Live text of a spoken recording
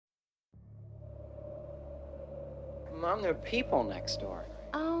Mom, there are people next door.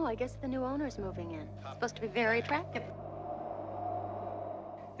 Oh, I guess the new owner's moving in. It's supposed to be very attractive.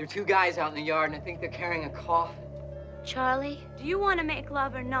 There are two guys out in the yard, and I think they're carrying a coffin. Charlie, do you want to make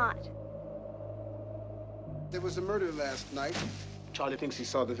love or not? There was a murder last night. Charlie thinks he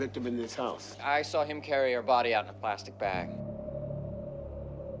saw the victim in this house. I saw him carry her body out in a plastic bag.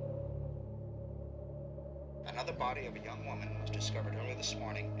 Another body of a young woman was discovered early this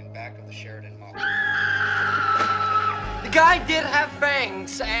morning in back of the Sheridan Mall. The guy did have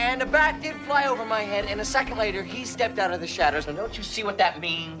fangs, and a bat did fly over my head, and a second later, he stepped out of the shadows. Now, don't you see what that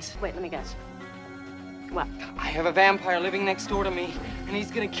means? Wait, let me guess. What? I have a vampire living next door to me, and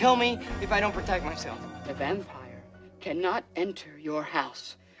he's gonna kill me if I don't protect myself. The vampire cannot enter your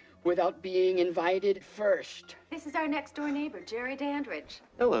house without being invited first. This is our next door neighbor, Jerry Dandridge.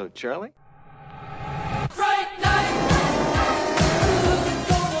 Hello, Charlie. Fright night. Who's it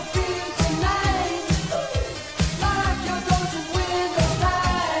gonna be tonight? Lock your doors and windows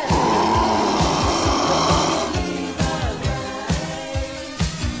tight. Leave the night.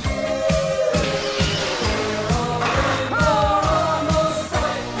 Almost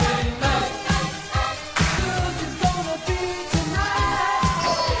Friday night. Who's it gonna be tonight?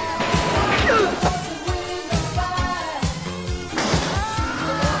 Lock your doors and windows tight.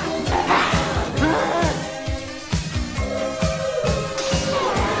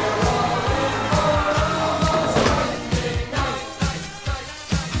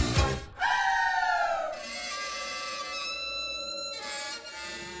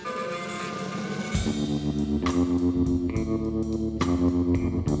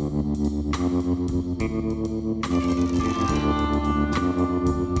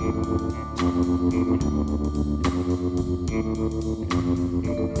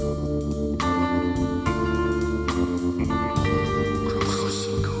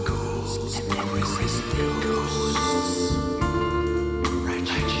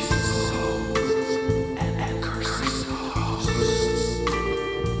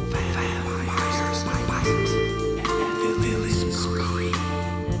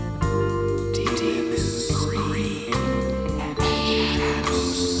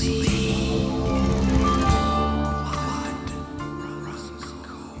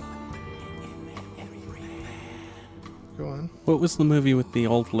 Go on. What was the movie with the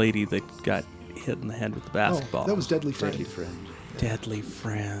old lady that got hit in the head with the basketball? Oh, that was Deadly Friend. Deadly Friend. Deadly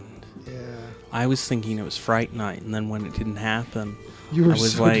Friend. Yeah. I was thinking it was Fright Night, and then when it didn't happen, You were I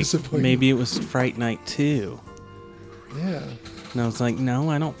was so like, disappointed. maybe it was Fright Night 2. Yeah. And I was like, no,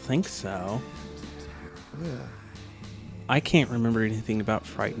 I don't think so. Yeah. I can't remember anything about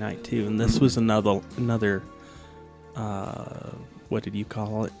Fright Night 2, and this was another what did you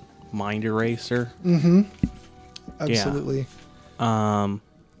call it? Mind eraser? Mm-hmm. Absolutely. But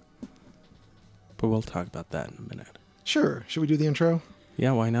we'll talk about that in a minute. Sure. Should we do the intro?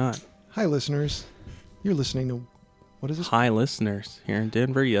 Yeah, why not? Hi, listeners. You're listening to... What is this? Hi, listeners. Here in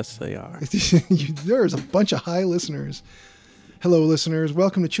Denver, yes, they are. There's a bunch of hi listeners. Hello, listeners.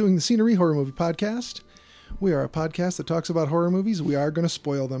 Welcome to Chewing the Scenery Horror Movie Podcast. We are a podcast that talks about horror movies. We are going to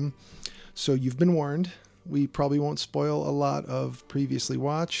spoil them. So you've been warned. We probably won't spoil a lot of previously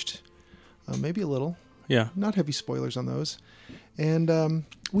watched. Maybe a little. Yeah. Not heavy spoilers on those. And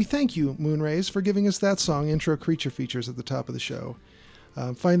we thank you, Moonrays, for giving us that song, Intro Creature Features, at the top of the show.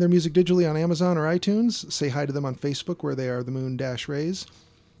 Find their music digitally on Amazon or iTunes. Say hi to them on Facebook, where they are the Moon-Rays.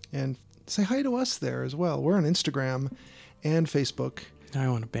 And say hi to us there as well. We're on Instagram and Facebook. I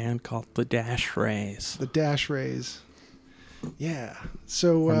want a band called The Dash Rays. The Dash Rays. Yeah.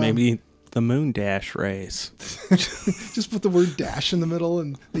 So Or maybe the Moon Dash Rays. just put the word dash in the middle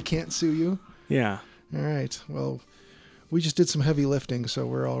and they can't sue you. Yeah. All right. Well, we just did some heavy lifting, so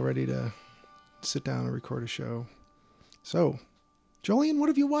we're all ready to sit down and record a show. So, Jolien, what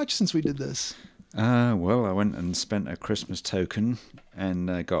have you watched since we did this? Well, I went and spent a Christmas token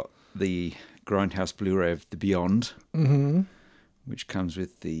and got the Grindhouse Blu-ray of The Beyond, which comes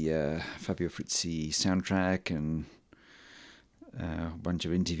with the Fabio Frizzi soundtrack and a bunch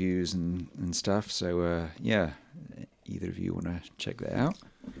of interviews and stuff. So, yeah, either of you want to check that out?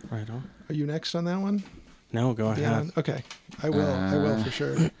 Right on. Are you next on that one? No, go ahead. Yeah. Okay. I will for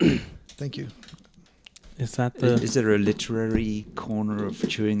sure. Thank you. Is that the... Is there a literary corner of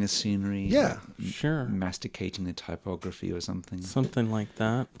Chewing the Scenery? Yeah. Sure. Masticating the typography or something? Something like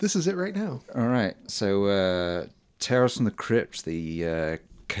that. This is it right now. All right. So, Tales from the Crypt, the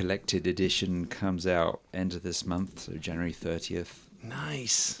collected edition, comes out end of this month, so January 30th.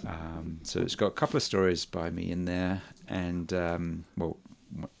 Nice. So it's got a couple of stories by me in there, and, well,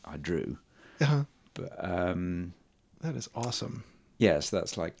 I drew. Uh-huh. But that is awesome. yes,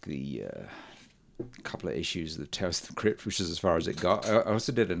 that's like the a couple of issues of Tales of the Crypt, which is as far as it got. I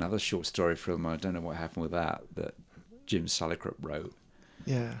also did another short story film. I don't know what happened with that Jim Salicrup wrote.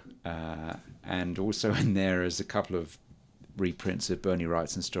 Yeah. And also in there is a couple of reprints of Bernie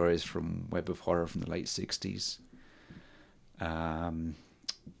Wrightson stories from Web of Horror from the late 60s,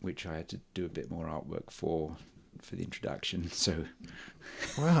 which I had to do a bit more artwork for the introduction. So,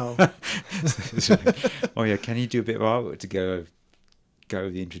 Wow. oh yeah, can you do a bit of artwork to go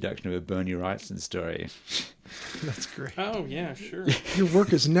with the introduction of a Bernie Wrightson story? That's great. Oh, yeah, sure. Your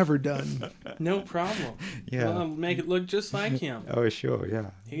work is never done. No problem. Yeah. Well, make it look just like him. Oh sure,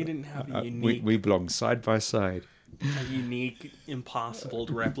 yeah. He didn't have a unique, We belong side by side. impossible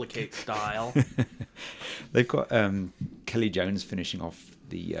to replicate style. They've got Kelly Jones finishing off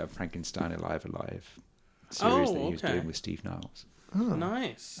the Frankenstein Alive series that he was doing with Steve Niles. Oh.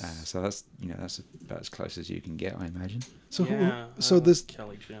 Nice. So that's about as close as you can get, I imagine. So Yeah, so I like this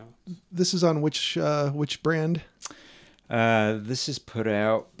Kelly Jones. this is on which brand? This is put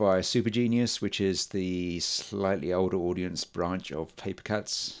out by Super Genius, which is the slightly older audience branch of Paper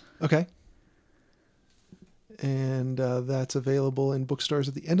Cuts. Okay. And that's available in bookstores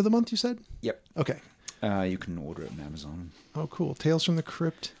at the end of the month, you said? Yep. Okay. You can order it on Amazon. Oh, cool. Tales from the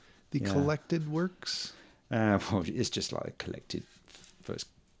Crypt, the Yeah. collected works. Well, it's just like collected first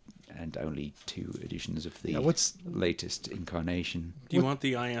and only 2 editions of the latest incarnation. Do you want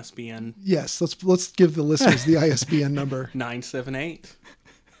the ISBN? Yes, let's give the listeners the ISBN number. 978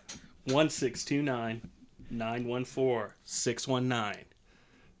 1629 914 619.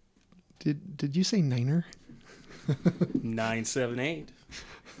 Did you say Niner? 978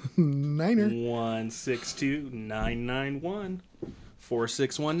 Niner. 162 991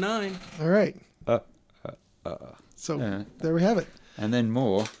 4619. All right. So Yeah. there we have it. And then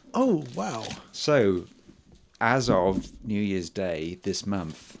more. Oh, wow. So, as of New Year's Day this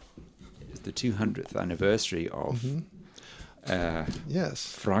month is the 200th anniversary of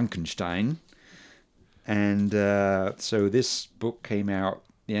Yes. Frankenstein. And so this book came out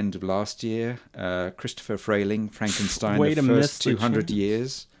the end of last year. Christopher Frayling, Frankenstein, Way the to miss first the 200 chance.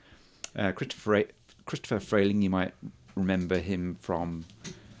 years. Christopher Frayling, you might remember him from,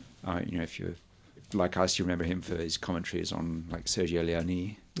 if you're like us, you remember him for his commentaries on like Sergio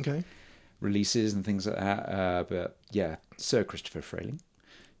Leone Okay. releases and things like that. But yeah, Sir Christopher Frayling.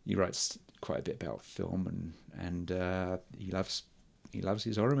 He writes quite a bit about film and he loves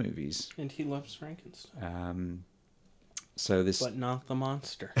his horror movies. And he loves Frankenstein. So this, But not the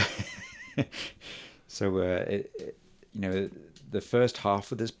monster. so the first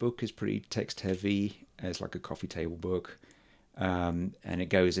half of this book is pretty text heavy. It's like a coffee table book, and it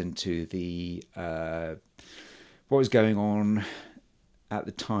goes into the what was going on at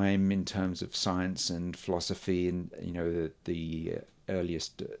the time in terms of science and philosophy, and the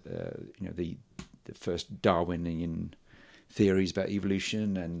earliest the first Darwinian theories about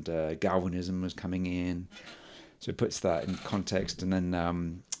evolution, and Galvanism was coming in. So it puts that in context, and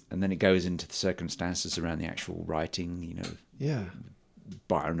then it goes into the circumstances around the actual writing. Yeah.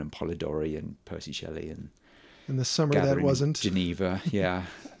 Byron and Polidori and Percy Shelley and In the summer that gathering in wasn't. Geneva, yeah,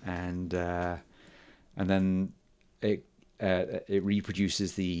 and then it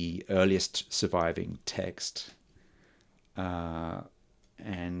reproduces the earliest surviving text, and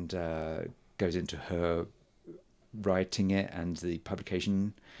goes into her writing it and the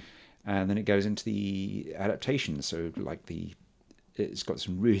publication, and then it goes into the adaptation. So it's got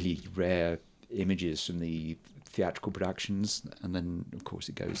some really rare images from the theatrical productions, and then of course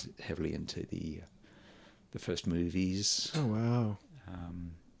it goes heavily into the first movies. Oh, wow.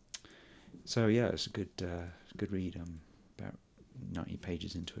 So yeah, it's a good read. I'm about 90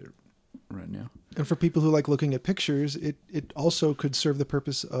 pages into it right now. And for people who like looking at pictures, it also could serve the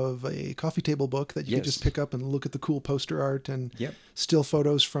purpose of a coffee table book that you could just pick up and look at the cool poster art and still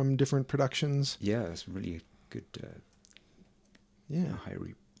photos from different productions. Yeah, it's really good. High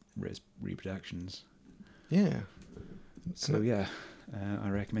res reproductions. Yeah. So yeah, I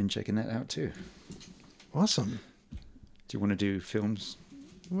recommend checking that out too. Awesome. Do you want to do films?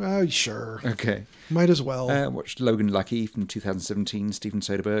 Well, sure. Okay. Might as well. Watched Logan Lucky from 2017, Steven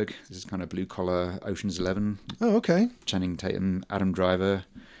Soderbergh. This is kind of blue collar Ocean's 11. Oh, okay. Channing Tatum, Adam Driver,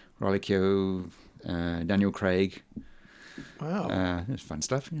 Riley Keough, Daniel Craig. Wow. It's fun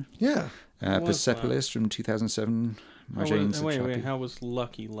stuff. Yeah. Persepolis from 2007. Marjane Satrapi. Wait, how was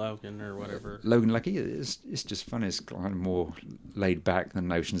Lucky Logan or whatever? Logan Lucky, it's just fun. It's kind of more laid back than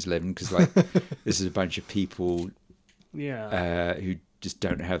Ocean's 11 because like this is a bunch of people who just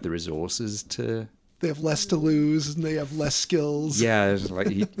don't have the resources to. They have less to lose and they have less skills. Yeah, it's like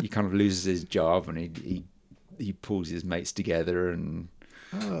he kind of loses his job and he pulls his mates together and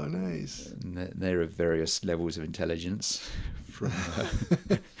Oh, nice. And they're of various levels of intelligence, from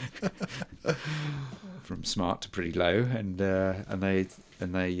from smart to pretty low, and they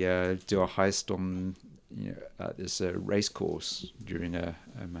do a heist on at this race course during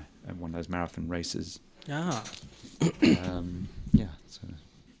one of those marathon races. Ah. Yeah, so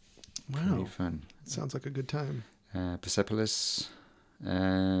Wow. pretty fun. Sounds like a good time. Persepolis,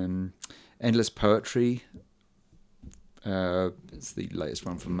 Endless Poetry. It's the latest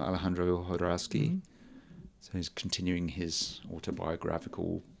one from Alejandro Jodorowsky. So he's continuing his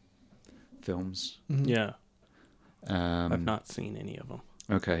autobiographical films. Yeah. Um, I've not seen any of them.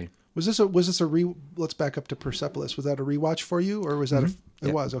 Okay. Was this a let's back up to Persepolis. Was that a rewatch for you, or was that it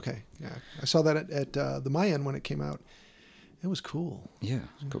Yeah. was okay? Yeah, I saw that at the Mayan when it came out. It was cool. Yeah,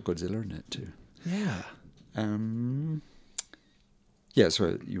 it's got Godzilla in it too. Yeah. Yeah,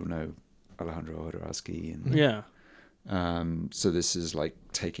 so you'll know Alejandro Jodorowsky. And, Yeah. So this is like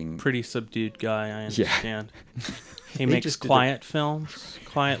taking... Pretty subdued guy, I understand. He He makes just did quiet films,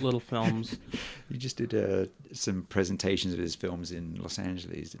 quiet little films. He just did some presentations of his films in Los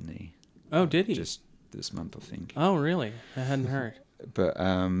Angeles, didn't he? Oh, did he? Just this month, I think. Oh, really? I hadn't heard. But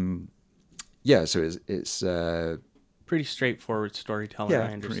yeah, so it's Pretty straightforward storytelling, I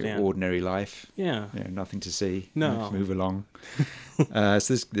pretty understand. ordinary life. Yeah. Nothing to see. No. Move along. So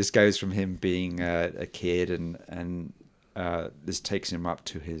this goes from him being a kid, and this takes him up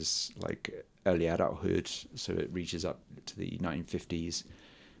to his like early adulthood. So it reaches up to the 1950s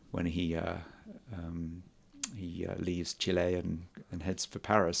when he leaves Chile and heads for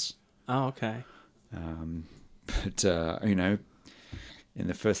Paris. Oh, okay. But in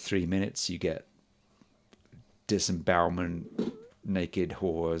the first 3 minutes, you get disembowelment, naked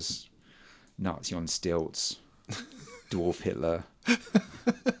whores, Nazi on stilts, dwarf Hitler.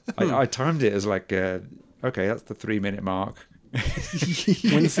 I timed it as like, okay, that's the 3 minute mark.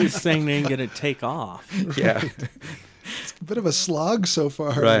 When's this thing then going to take off? Yeah. It's a bit of a slog so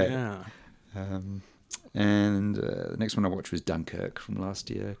far. Right. Yeah. And the next one I watched was Dunkirk from last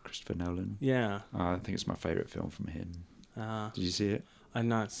year, Christopher Nolan. Yeah. I think it's my favourite film from him. Did you see it? I've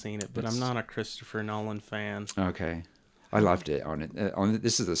not seen it, but I'm not a Christopher Nolan fan. Okay. I loved it.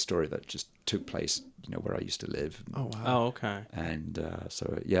 This is a story that just took place, where I used to live. Oh wow. Oh, okay. And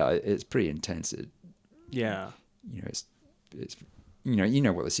so yeah, it's pretty intense. Yeah. It's you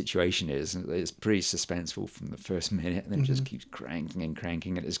know what the situation is. It's pretty suspenseful from the first minute, and then it just keeps cranking and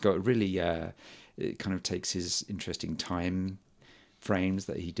cranking. And it's got really, it kind of takes his interesting time frames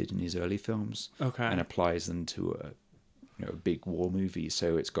that he did in his early films, Okay. and applies them to a big war movie.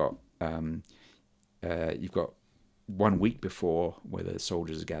 So it's got you've got 1 week before where the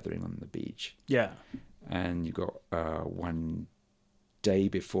soldiers are gathering on the beach. Yeah. And you've got 1 day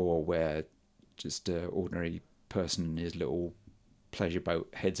before where just an ordinary person in his little pleasure boat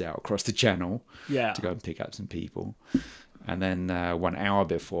heads out across the channel to go and pick up some people. And then 1 hour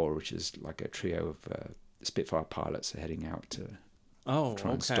before, which is like a trio of Spitfire pilots are heading out to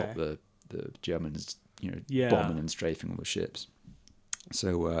try and stop the Germans, bombing and strafing all the ships.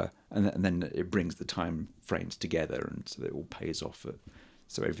 So and then it brings the time frames together, and so it all pays off.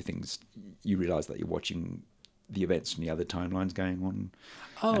 So you realise that you're watching the events from the other timelines going on.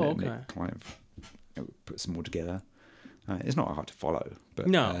 Oh, and okay. it kind of puts them all together. It's not hard to follow, but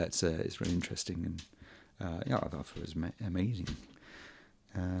No. it's really interesting, and I thought it was amazing.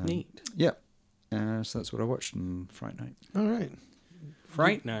 Neat. Yeah. So that's what I watched on Fright Night. All right.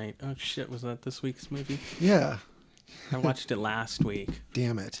 Fright Night. Oh, shit. Was that this week's movie? Yeah. I watched it last week.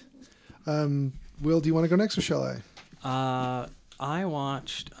 Damn it. Will, do you want to go next, or shall I? I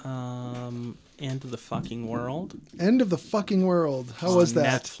watched End of the Fucking World. End of the Fucking World. How was on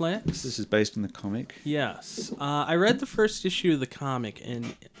that? Netflix. This is based on the comic. Yes. I read the first issue of the comic,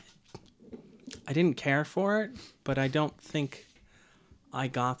 and I didn't care for it, but I don't think I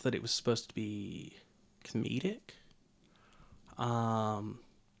got that it was supposed to be comedic.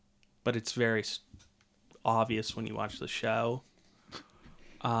 But it's very obvious when you watch the show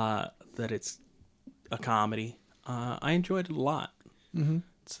that it's a comedy. I enjoyed it a lot. Mm-hmm.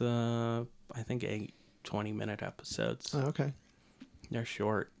 It's I think 8 20-minute episodes. Oh, okay. They're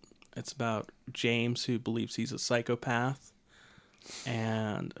short. It's about James, who believes he's a psychopath,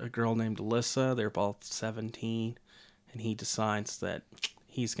 and a girl named Alyssa. They're both 17, and he decides that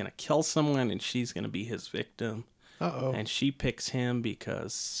he's going to kill someone and she's going to be his victim. Uh-oh. And she picks him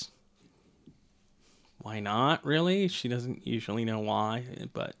because why not, really? She doesn't usually know why,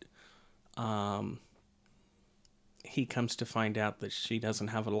 but he comes to find out that she doesn't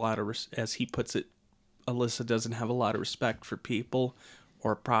have a lot of, as he puts it, Alyssa doesn't have a lot of respect for people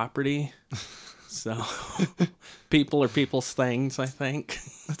or property. So people are people's things, I think.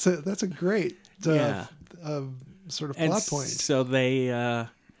 That's a great Yeah. sort of And plot point. so they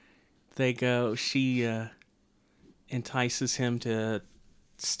go. She entices him to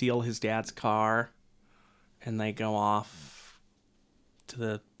steal his dad's car, and they go off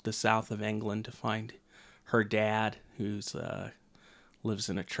to the south of England to find her dad, who's lives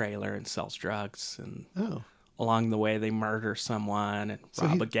in a trailer and sells drugs. And along the way, they murder someone and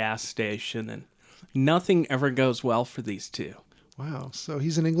rob a gas station, and nothing ever goes well for these two. Wow. So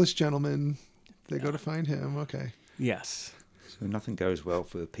he's an English gentleman. They go to find him. Okay. Yes. So nothing goes well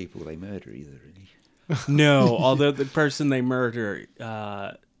for the people they murder either, really. No, although the person they murder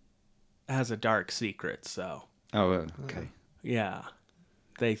has a dark secret, so Oh, okay. yeah,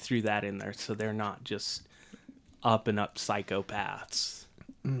 they threw that in there, so they're not just up and up psychopaths.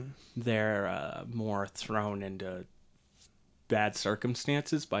 They're more thrown into bad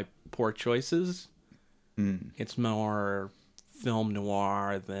circumstances by poor choices. It's more film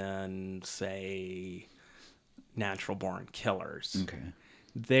noir than, say, Natural Born Killers. Okay.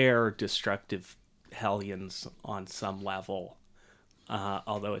 They're destructive hellions on some level,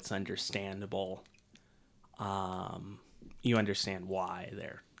 although it's understandable. You understand why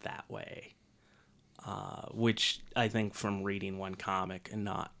they're that way, which I think from reading one comic and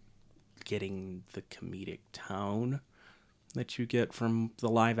not getting the comedic tone that you get from the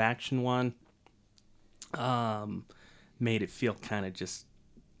live action one, made it feel kind of just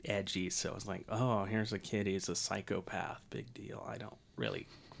edgy. So I was like, oh, here's a kid, he's a psychopath, big deal. I don't really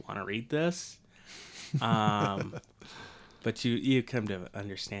want to read this. But you come to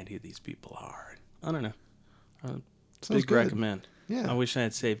understand who these people are. I don't know. Sounds Big good. recommend. Yeah. I wish I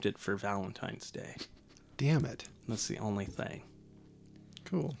had saved it for Valentine's Day. Damn it. That's the only thing.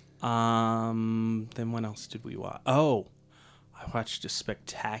 Cool. Then what else did we watch? Oh, I watched a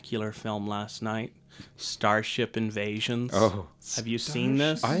spectacular film last night, Starship Invasions. Oh. Have you seen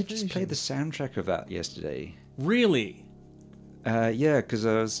this? I just played the soundtrack of that yesterday. Really? Yeah, because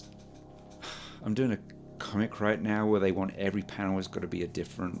I'm doing a comic right now where they want every panel has got to be a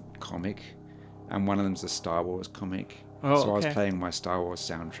different comic, and one of them's a Star Wars comic. Oh, so I was okay. playing my Star Wars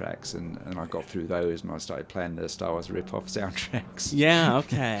soundtracks, and I got through those, and I started playing the Star Wars rip-off soundtracks. Yeah,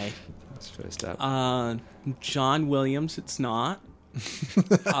 okay. That's first up. John Williams, it's not. You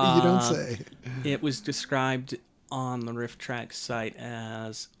don't say. It was described on the Riff Track site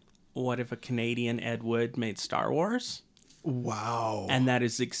as, what if a Canadian Ed Wood made Star Wars? Wow. And that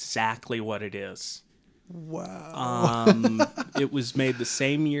is exactly what it is. Wow. It was made the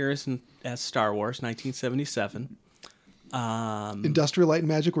same year as Star Wars, 1977. Industrial Light and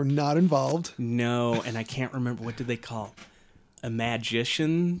Magic were not involved. No, and I can't remember, what did they call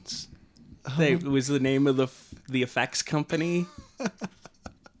Magicians? It was the name of the effects company.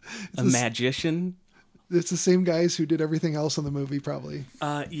 Magician. It's the same guys who did everything else in the movie, probably.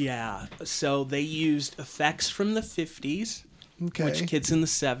 Yeah. So they used effects from the 50s, Okay. which kids in the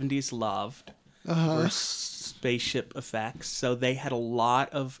 70s loved. Were spaceship effects. So they had a lot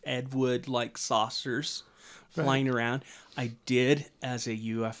of Ed Wood like saucers flying around. I did, as a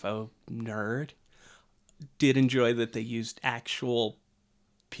UFO nerd, did enjoy that they used actual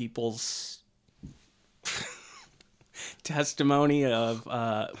people's testimony of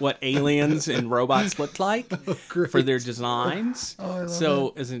what aliens and robots looked like for their designs. Oh, I love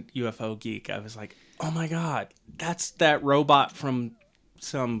so as a UFO geek, I was like, oh my God, that's that robot from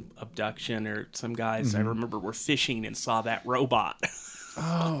some abduction, or some guys I remember were fishing and saw that robot.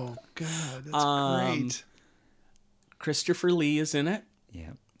 Oh, God. That's great. Christopher Lee is in it.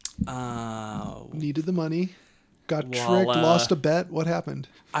 Yeah. Needed the money. Got tricked, Well, lost a bet. What happened?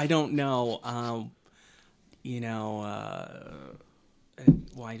 I don't know.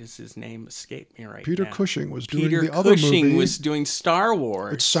 Why does his name escape me right Peter now? Cushing was doing Peter the other Cushing movie. was doing Star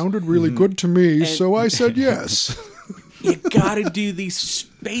Wars. It sounded really good to me, so I said yes. You gotta do these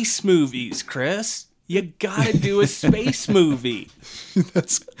space movies, Chris. You gotta do a space movie.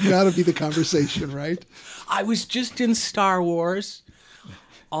 That's got to be the conversation, right? I was just in Star Wars,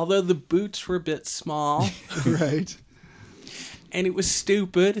 although the boots were a bit small, Right. and it was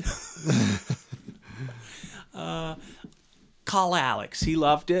stupid. Call Alex. He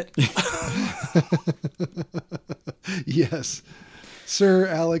loved it. Yes. Sir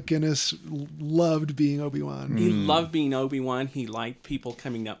Alec Guinness loved being Obi-Wan. He loved being Obi-Wan. He liked people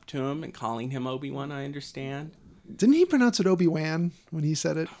coming up to him and calling him Obi-Wan, I understand. Didn't he pronounce it Obi-Wan when he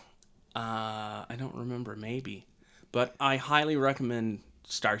said it? I don't remember, maybe. But I highly recommend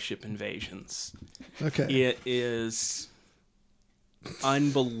Starship Invasions. Okay. It is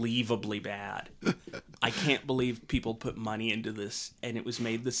unbelievably bad. I can't believe people put money into this, and it was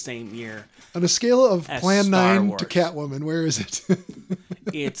made the same year. On a scale of as Plan Star 9 Wars. to Catwoman, where is it?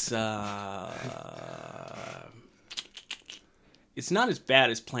 It's not as bad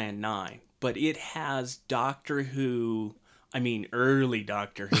as Plan 9, but it has Doctor Who, early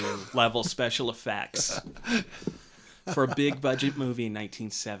Doctor Who level special effects for a big budget movie in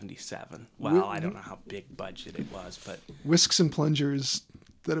 1977. Well, I don't know how big budget it was, but Whisks and plungers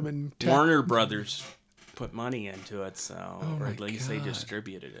that have been... Warner Brothers put money into it, so or my at least they God.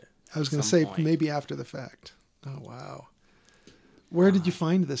 distributed it. I was going to at say some point. maybe after the fact. Oh, wow. Where did you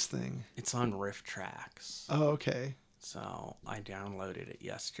find this thing? It's on Riff Tracks. Oh, okay. So I downloaded it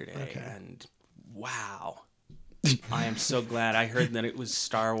yesterday, Okay. and wow. I am so glad. I heard that it was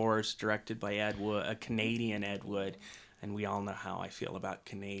Star Wars directed by Ed Wood, a Canadian Ed Wood, and we all know how I feel about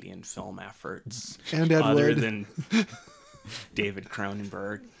Canadian film efforts. And Ed other Wood. than David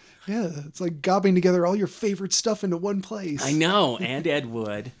Cronenberg. Yeah, it's like gobbing together all your favorite stuff into one place. I know, and Ed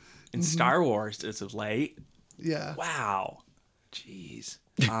Wood in Mm-hmm. Star Wars as of late. Yeah. Wow. Jeez.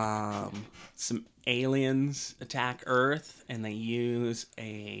 Some aliens attack Earth, and they use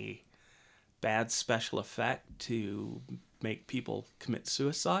a bad special effect to make people commit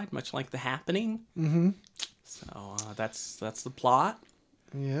suicide, much like The Happening. Mm-hmm. So that's the plot.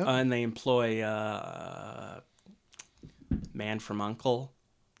 Yeah. And they employ Man from U.N.C.L.E.,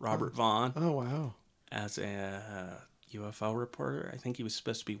 Robert Vaughn, Oh, wow. as a UFO reporter. I think he was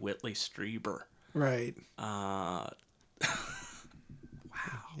supposed to be Whitley Strieber. Right. Wow.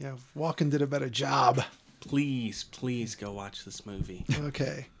 Yeah, Walken did a better job. Please go watch this movie.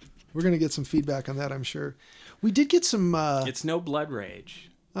 Okay. We're going to get some feedback on that, I'm sure. We did get some... It's no Blood Rage,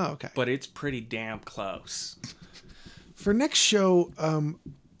 Oh, okay. but it's pretty damn close. For next show,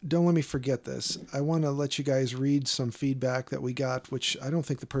 don't let me forget this. I want to let you guys read some feedback that we got, which I don't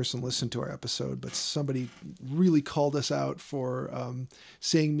think the person listened to our episode, but somebody really called us out for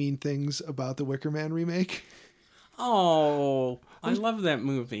saying mean things about the Wicker Man remake. Oh, I love that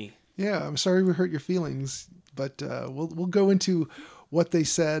movie. Yeah, I'm sorry we hurt your feelings, but we'll go into what they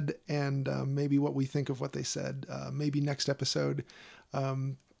said and maybe what we think of what they said. Maybe next episode.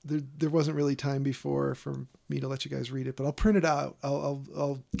 There wasn't really time before for me to let you guys read it, but I'll print it out.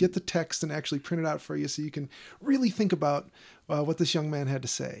 I'll get the text and actually print it out for you so you can really think about what this young man had to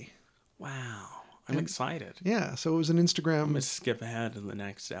say. Wow. I'm excited. Yeah, so it was an I'm Instagram. going to skip ahead to the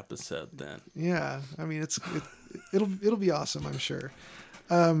next episode then. Yeah, I mean it'll be awesome, I'm sure.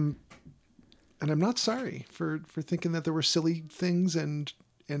 And I'm not sorry for thinking that there were silly things and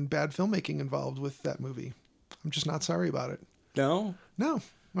bad filmmaking involved with that movie. I'm just not sorry about it. No? No,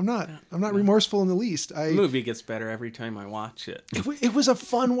 I'm not. I'm not remorseful in the least. The movie gets better every time I watch it. It was a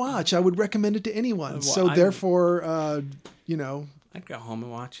fun watch. I would recommend it to anyone. Well, So therefore, you know, I'd go home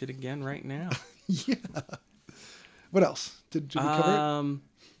and watch it again right now. yeah. What else? Did we cover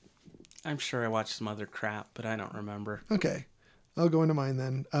I'm sure I watched some other crap, but I don't remember. it? Okay. I'll go into mine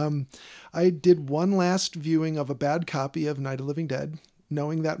then. I did one last viewing of a bad copy of Night of the Living Dead,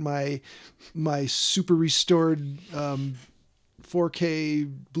 knowing that my super restored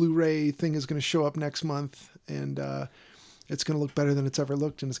 4K Blu-ray thing is going to show up next month, and it's going to look better than it's ever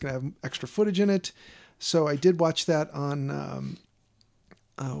looked, and it's going to have extra footage in it. So I did watch that on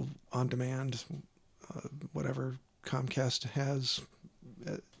demand, whatever Comcast has.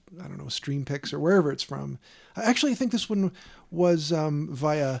 I don't know, StreamPix or wherever it's from. Actually, I think this one was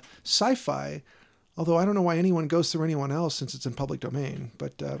via Sci-Fi, although I don't know why anyone goes through anyone else since it's in public domain.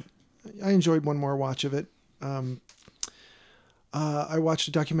 But I enjoyed one more watch of it. I watched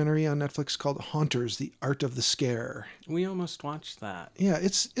a documentary on Netflix called Haunters: The Art of the Scare. We almost watched that. Yeah,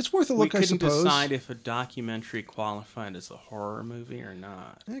 it's worth a We look, I couldn't suppose. decide if a documentary qualified as a horror movie or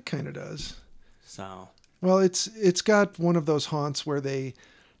not. It kind of does. So, Well, it's got one of those haunts where they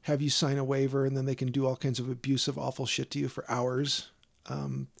have you sign a waiver and then they can do all kinds of abusive, awful shit to you for hours.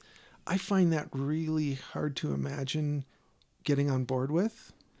 I find that really hard to imagine getting on board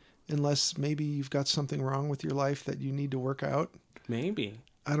with, unless maybe you've got something wrong with your life that you need to work out. maybe.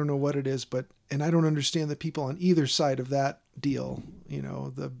 I don't know what it is, and I don't understand the people on either side of that deal. You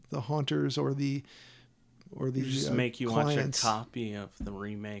know, the haunters or the Just make you clients. watch a copy of the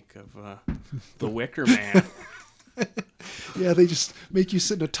remake of The Wicker Man. Yeah, they just make you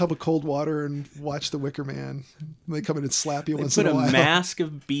sit in a tub of cold water and watch The Wicker Man. They come in and slap you They once put in a a while. mask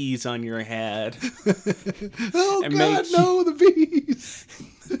of bees on your head. Oh and God, make you- no, the bees!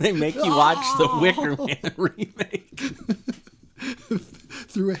 They make you watch The Wicker Man remake.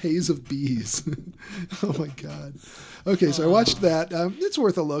 through a haze of bees. Oh my God. Okay, so I watched that. It's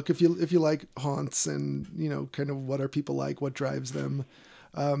worth a look if you like haunts and kind of what are people like, what drives them.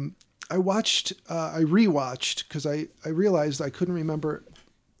 I rewatched because I realized I couldn't remember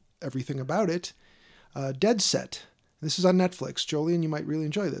everything about it. Dead Set. This is on Netflix. Jolien, you might really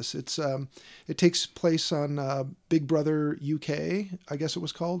enjoy this. It takes place on Big Brother UK, I guess it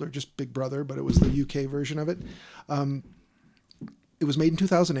was called, or just Big Brother, but it was the UK version of it. It was made in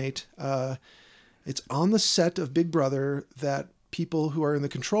 2008. It's on the set of Big Brother that people who are in the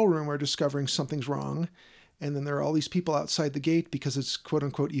control room are discovering something's wrong. And then there are all these people outside the gate because it's quote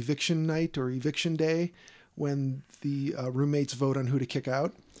unquote eviction night or eviction day when the roommates vote on who to kick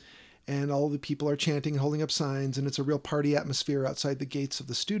out. And all the people are chanting and holding up signs, and it's a real party atmosphere outside the gates of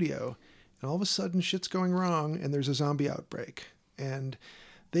the studio. And all of a sudden, shit's going wrong, and there's a zombie outbreak. And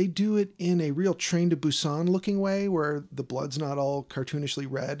they do it in a real Train to Busan looking way, where the blood's not all cartoonishly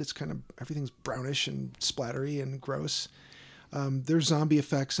red. It's kind of, everything's brownish and splattery and gross. Their zombie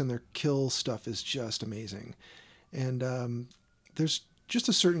effects and their kill stuff is just amazing. And there's just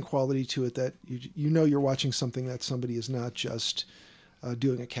a certain quality to it that you're watching something that somebody is not just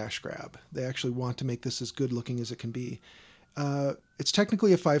doing a cash grab. They actually want to make this as good looking as it can be. It's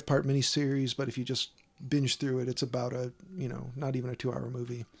technically a 5-part miniseries, but if you just binge through it, it's about not even a 2-hour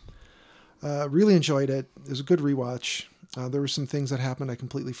movie. Really enjoyed it. It was a good rewatch. There were some things that happened I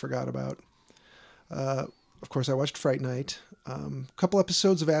completely forgot about. Of course, I watched Fright Night. A couple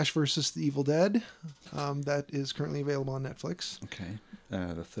episodes of Ash vs. the Evil Dead that is currently available on Netflix. Okay.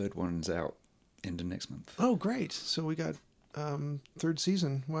 The third one's out end of next month. Oh, great. So we got third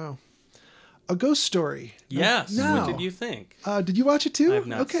season. Wow. A Ghost Story. Yes. Now, What did you think? did you watch it too? I've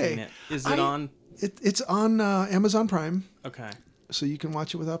not seen it. Is it on? It's on Amazon Prime. Okay. So you can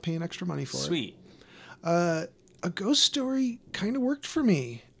watch it without paying extra money for it. Sweet. A Ghost Story kind of worked for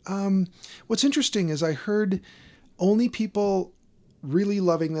me. What's interesting is I heard only people really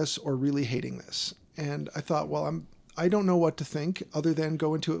loving this or really hating this. And I thought, well, I don't know what to think other than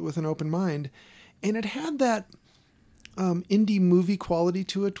go into it with an open mind. And it had that indie movie quality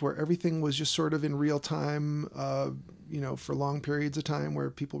to it where everything was just sort of in real time, for long periods of time where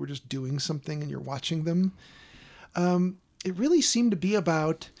people were just doing something and you're watching them. It really seemed to be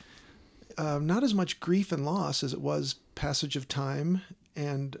about not as much grief and loss as it was passage of time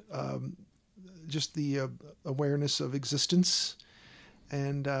and just the awareness of existence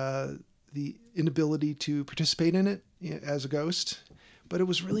and the inability to participate in it as a ghost. But it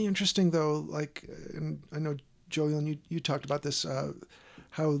was really interesting, though, and I know, Jolien, you talked about this,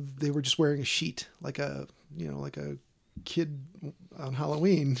 how they were just wearing a sheet, like a kid on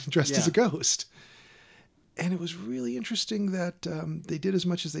Halloween dressed as a ghost. And it was really interesting that they did as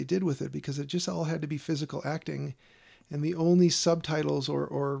much as they did with it because it just all had to be physical acting. And the only subtitles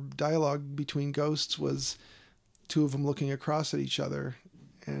or dialogue between ghosts was two of them looking across at each other.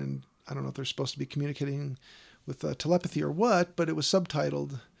 And I don't know if they're supposed to be communicating with telepathy or what, but it was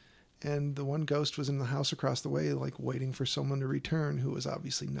subtitled. And the one ghost was in the house across the way, waiting for someone to return who was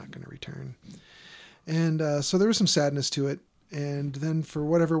obviously not going to return. And so there was some sadness to it. And then for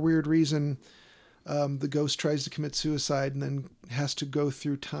whatever weird reason, the ghost tries to commit suicide and then has to go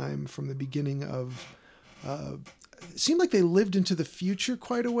through time from the beginning of... it seemed like they lived into the future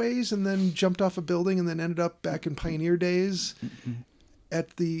quite a ways and then jumped off a building and then ended up back in pioneer days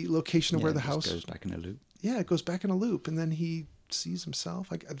at the location of where the house... goes back in a loop. Yeah, it goes back in a loop. And then he sees himself.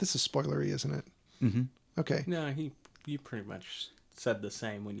 This is spoilery, isn't it? Mm-hmm. Okay. No, you pretty much said the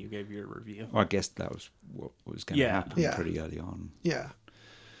same when you gave your review. Well, I guess that was what was going to happen pretty early on. Yeah.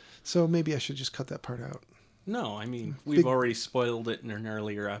 So maybe I should just cut that part out. No, I mean, we've already spoiled it in an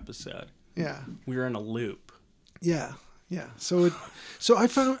earlier episode. Yeah. We were in a loop. Yeah. Yeah. So I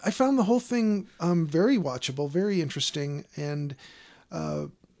found the whole thing very watchable, very interesting, and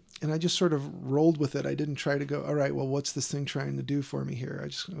I just sort of rolled with it. I didn't try to go, all right, well, what's this thing trying to do for me here? I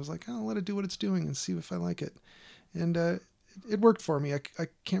was like, I'll let it do what it's doing and see if I like it. And it worked for me. I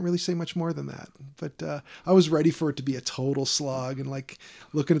can't really say much more than that. But I was ready for it to be a total slog and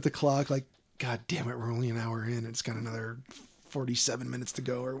looking at the clock like, God damn it, we're only an hour in. It's got another 47 minutes to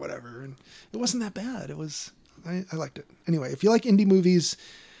go or whatever. And it wasn't that bad. I liked it. Anyway, if you like indie movies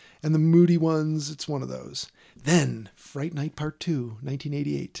and the moody ones, it's one of those. Then Fright Night Part 2,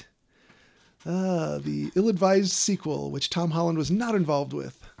 1988. The ill-advised sequel, which Tom Holland was not involved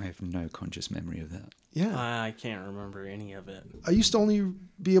with. I have no conscious memory of that. Yeah. I can't remember any of it. I used to only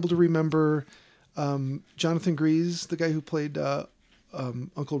be able to remember Jonathan Gries, the guy who played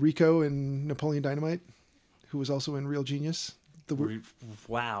Uncle Rico in Napoleon Dynamite, who was also in Real Genius.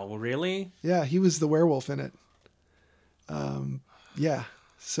 Wow, really? Yeah, he was the werewolf in it. Yeah.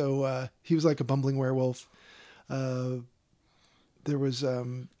 So he was like a bumbling werewolf. There was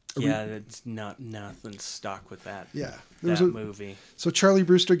it's not nothing stuck with that. Yeah, that movie. So Charlie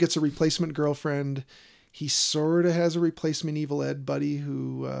Brewster gets a replacement girlfriend. He sort of has a replacement Evil Ed buddy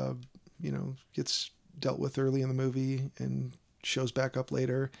who, gets dealt with early in the movie and shows back up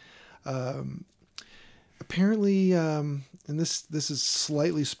later. Apparently, and this is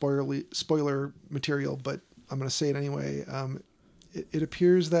slightly spoiler material, but I'm going to say it anyway. It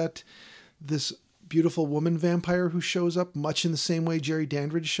appears that this beautiful woman vampire who shows up much in the same way Jerry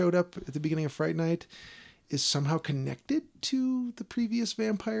Dandridge showed up at the beginning of Fright Night is somehow connected to the previous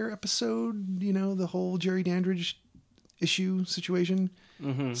vampire episode, the whole Jerry Dandridge issue situation.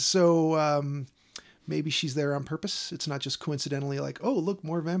 Mm-hmm. So maybe she's there on purpose. It's not just coincidentally like, oh, look,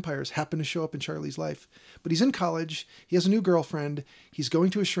 more vampires happen to show up in Charlie's life. But he's in college. He has a new girlfriend. He's going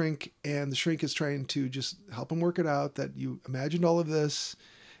to a shrink, and the shrink is trying to just help him work it out that you imagined all of this,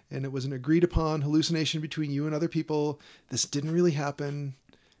 and it was an agreed upon hallucination between you and other people. This didn't really happen.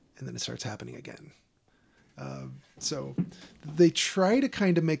 And then it starts happening again. So they try to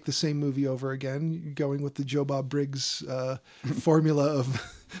kind of make the same movie over again, going with the Joe Bob Briggs formula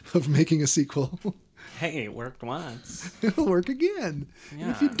of making a sequel. Hey, it worked once. It'll work again. Yeah.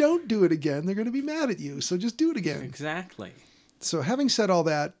 And if you don't do it again, they're going to be mad at you. So just do it again. Exactly. So having said all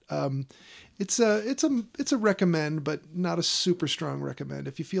that, it's a recommend, but not a super strong recommend.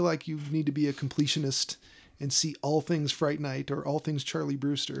 If you feel like you need to be a completionist and see all things Fright Night or all things Charlie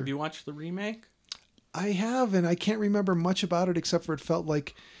Brewster. Have you watched the remake? I have, and I can't remember much about it except for it felt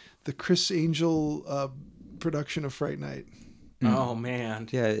like the Chris Angel production of Fright Night. Oh man.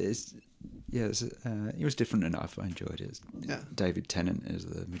 Yeah, it was different enough. I enjoyed it. Yeah. David Tennant as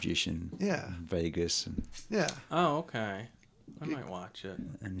the magician. Yeah. In Vegas, and Yeah. Oh, okay. I might watch it.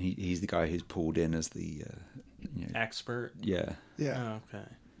 and he's the guy who's pulled in as the Expert. yeah. Yeah. Oh, okay.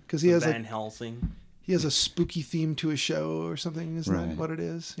 Because he has Van Helsing. he has a spooky theme to his show or something. Isn't that Right. what it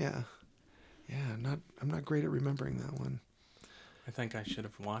is? Yeah. Yeah. I'm not great at remembering that one. I think I should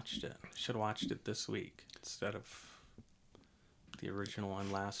have watched it. Should have watched it this week instead of the original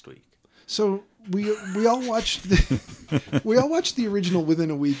one last week. So we all watched the original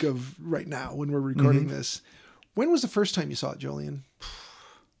within a week of right now when we're recording this. When was the first time you saw it, Jolien?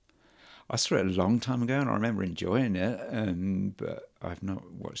 I saw it a long time ago, and I remember enjoying it, but I've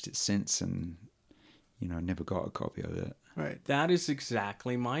not watched it since, and I never got a copy of it. Right. That is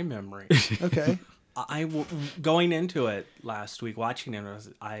exactly my memory. Okay. Going into it last week, watching it,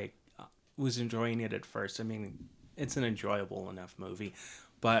 I was enjoying it at first. I mean, it's an enjoyable enough movie,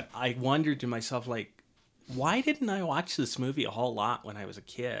 but I wondered to myself, like, why didn't I watch this movie a whole lot when I was a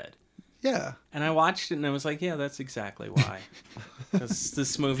kid? Yeah. And I watched it and I was like, yeah, that's exactly why. Because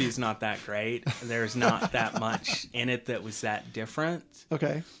this movie is not that great. There's not that much in it that was that different.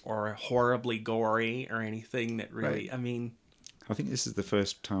 Okay. Or horribly gory or anything that really, Right. I mean. I think this is the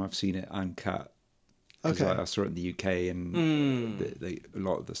first time I've seen it uncut. Because Okay. I saw it in the UK, and a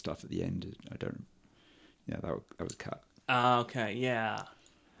lot of the stuff at the end, I don't. Yeah, that was cut. Okay, yeah.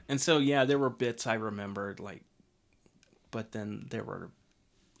 And so, yeah, there were bits I remembered, like, but then there were,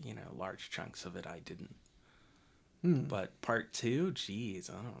 large chunks of it I didn't. But part 2,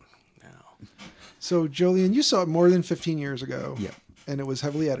 geez, I don't know. So Jolien, you saw it more than 15 years ago. Yeah. And it was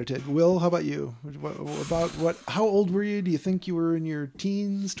heavily edited. Will, how about you? How old were you? Do you think you were in your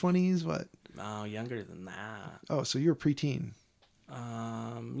teens, 20s? What? Oh, younger than that. Oh, so you were preteen.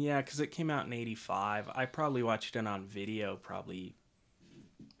 Yeah, because it came out in 85. I probably watched it on video probably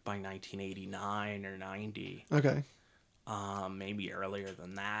by 1989 or 90. Okay. Maybe earlier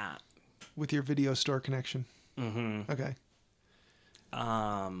than that. With your video store connection. Mm-hmm. Okay.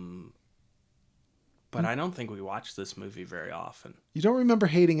 But I don't think we watched this movie very often. You don't remember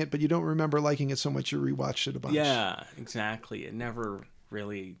hating it, but you don't remember liking it so much you rewatched it a bunch. Yeah, exactly. It never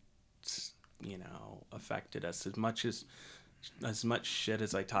really, affected us as much shit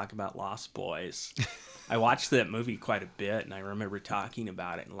as I talk about Lost Boys. I watched that movie quite a bit, and I remember talking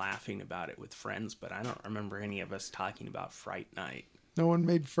about it and laughing about it with friends, but I don't remember any of us talking about Fright Night. No one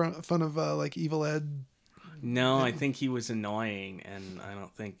made fun of like Evil Ed. No, I think he was annoying, and I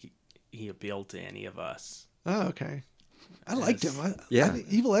don't think he appealed to any of us. Oh, okay. I liked him. Yeah. I think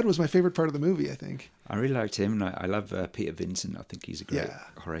Evil Ed was my favorite part of the movie, I think. I really liked him, and I love Peter Vincent. I think he's a great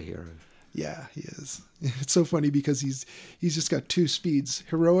horror hero. Yeah, he is. It's so funny because he's just got two speeds,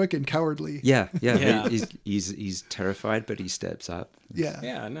 heroic and cowardly. Yeah. Yeah. He's terrified, but he steps up. Yeah.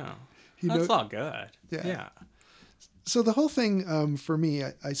 Yeah, no. He That's know- all good. Yeah. So the whole thing, for me,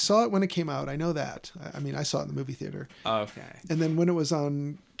 I saw it when it came out. I know that. I mean, I saw it in the movie theater. Okay. And then when it was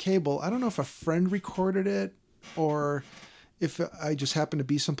on cable, I don't know if a friend recorded it or if I just happened to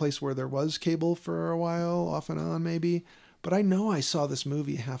be someplace where there was cable for a while, off and on maybe. But I know I saw this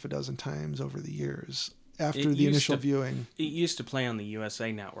movie half a dozen times over the years after the initial viewing. It used to play on the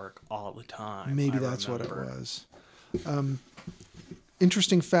USA Network all the time. Maybe I that's remember. what it was.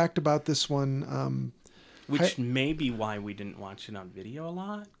 Interesting fact about this one. Which may be why we didn't watch it on video a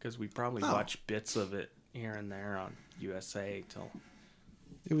lot, because we probably watched bits of it here and there on USA till...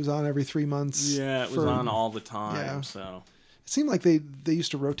 It was on every 3 months. Yeah, it was on all the time, yeah. so... It seemed like they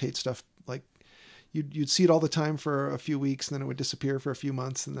used to rotate stuff. Like you'd see it all the time for a few weeks, and then it would disappear for a few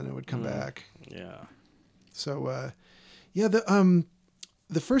months, and then it would come back. Yeah. So,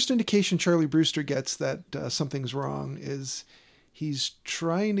 the first indication Charlie Brewster gets that something's wrong is he's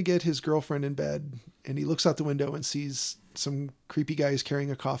trying to get his girlfriend in bed, and he looks out the window and sees some creepy guys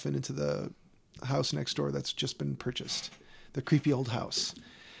carrying a coffin into the house next door that's just been purchased, the creepy old house.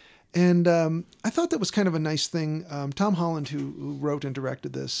 And I thought that was kind of a nice thing. Tom Holland, who wrote and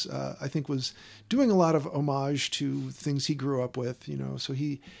directed this, I think was doing a lot of homage to things he grew up with. So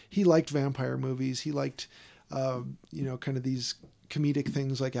he liked vampire movies. He liked, kind of these comedic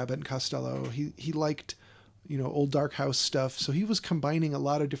things like Abbott and Costello. He liked, old dark house stuff. So he was combining a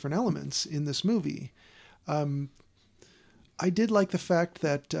lot of different elements in this movie. I did like the fact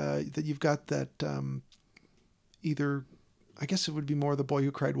that that you've got that either. I guess it would be more The Boy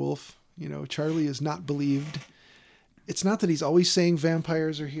Who Cried Wolf. Charlie is not believed. It's not that he's always saying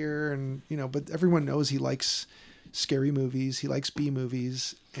vampires are here, and but everyone knows he likes scary movies. He likes B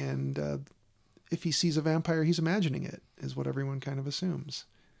movies, and if he sees a vampire, he's imagining it, is what everyone kind of assumes,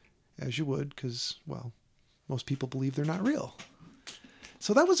 as you would, because most people believe they're not real.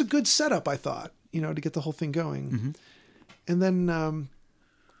 So that was a good setup, I thought, to get the whole thing going. Mm-hmm. And then.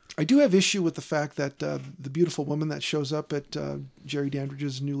 I do have issue with the fact that the beautiful woman that shows up at Jerry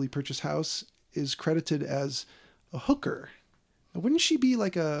Dandridge's newly purchased house is credited as a hooker. Now, wouldn't she be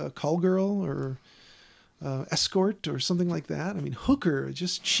like a call girl or escort or something like that? I mean, hooker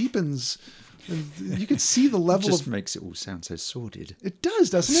just cheapens. You could see the level It just makes it all sound so sordid. It does,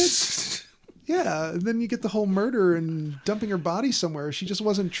 doesn't it? Yeah, and then you get the whole murder and dumping her body somewhere. She just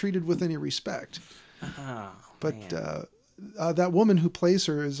wasn't treated with any respect. But... that woman who plays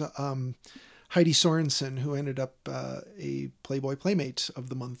her is Heidi Sorensen, who ended up a Playboy Playmate of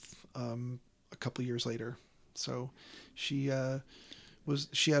the Month a couple of years later. So she had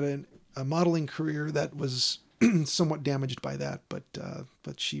a modeling career that was somewhat damaged by that,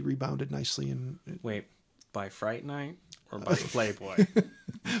 but she rebounded nicely. Wait, by Fright Night or by Playboy?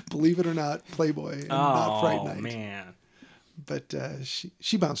 Believe it or not, Playboy, and not Fright Night. Oh man. But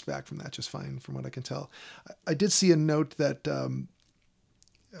she bounced back from that just fine, from what I can tell. I did see a note that,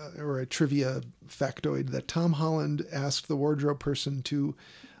 or a trivia factoid, that Tom Holland asked the wardrobe person to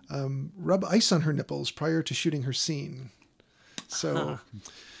rub ice on her nipples prior to shooting her scene. So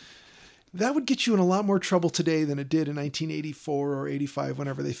that would get you in a lot more trouble today than it did in 1984 or 85,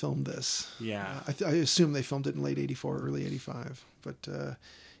 whenever they filmed this. Yeah. I assume they filmed it in late 84, early 85. But...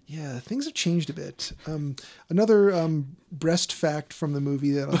 yeah, things have changed a bit. Another breast fact from the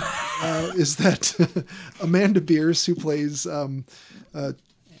movie that is that Amanda Beers, who plays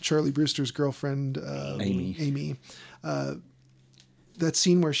Charlie Brewster's girlfriend, Amy, that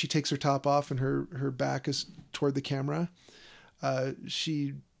scene where she takes her top off and her back is toward the camera,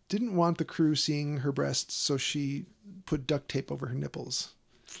 she didn't want the crew seeing her breasts, so she put duct tape over her nipples.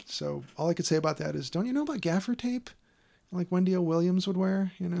 So all I could say about that is, don't you know about gaffer tape? Like Wendy O. Williams would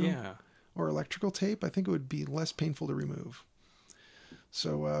wear, Yeah. Or electrical tape. I think it would be less painful to remove.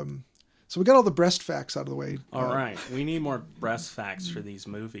 So we got all the breast facts out of the way. All right. We need more breast facts for these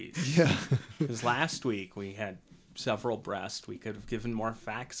movies. Yeah. Because last week we had several breasts. We could have given more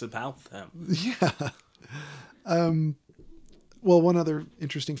facts about them. Yeah. Well, one other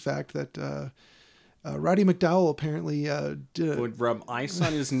interesting fact that Roddy McDowall apparently would rub ice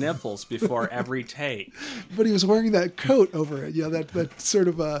on his nipples before every take. But he was wearing that coat over it. Yeah, that sort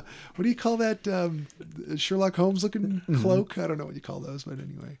of what do you call that? Sherlock Holmes looking cloak? I don't know what you call those, but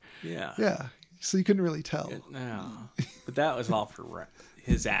anyway. Yeah. Yeah. So you couldn't really tell. No. But that was all for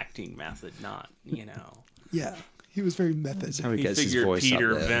his acting method, not. Yeah. He was very method. That's how he He gets his figured voice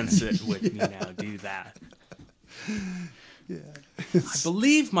Peter up there. Vincent would, do that. Yeah. I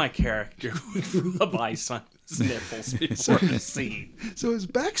believe my character would rub ice on his nipples before the scene. So his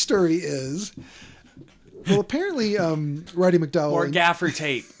backstory is, well, apparently Roddy McDowall... Or gaffer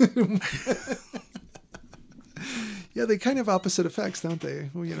tape. Yeah, they kind of opposite effects, don't they?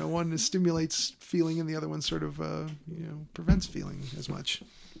 Well, one stimulates feeling and the other one sort of, prevents feeling as much.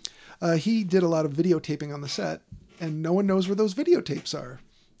 He did a lot of videotaping on the set, and no one knows where those videotapes are.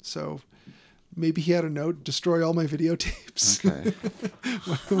 So Maybe he had a note: destroy all my videotapes. Okay.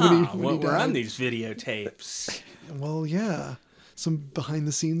 when he What were on died. these videotapes? Well, yeah, some behind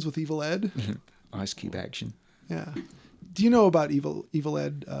the scenes with Evil Ed. Ice Cube action. Yeah. Do you know about Evil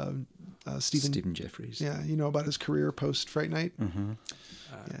Ed? Stephen Jeffries. Yeah, you know about his career post Fright Night.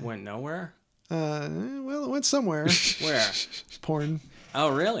 Went nowhere? Well, it went somewhere. Where? Porn. Oh,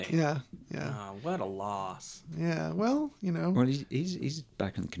 really? Yeah. Oh, what a loss. Yeah. Well, Well, he's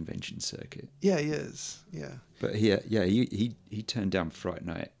back on the convention circuit. Yeah, he is. Yeah. But he turned down Fright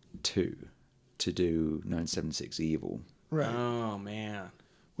Night 2 to do 976 Evil. Right. Oh, man.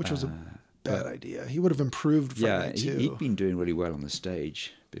 Which was a bad idea. He would have improved Fright Night 2. He'd been doing really well on the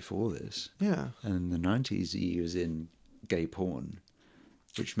stage before this. Yeah. And in the 90s, he was in gay porn,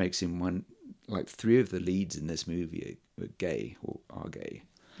 which makes him like 3 of the leads in this movie are gay or are gay.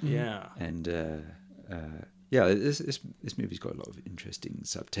 Yeah. And this movie's got a lot of interesting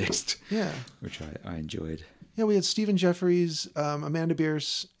subtext. Yeah. Which I enjoyed. Yeah, we had Stephen Jeffries, Amanda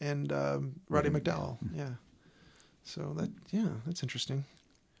Bierce, and Roddy McDowall. Yeah. So that's interesting.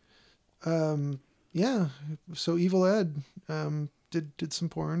 Yeah. So Evil Ed did some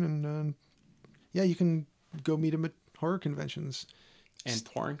porn, and you can go meet him at horror conventions. And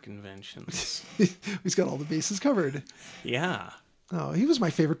porn conventions. He's got all the bases covered. Yeah. Oh, he was my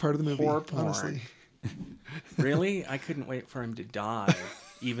favorite part of the movie, Horror porn. honestly. Really? I couldn't wait for him to die,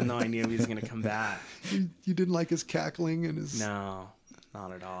 even though I knew he was going to come back. You didn't like his cackling and his... No,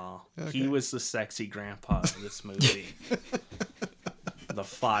 not at all. Okay. He was the sexy grandpa of this movie. The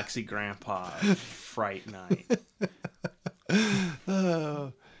foxy grandpa of Fright Night.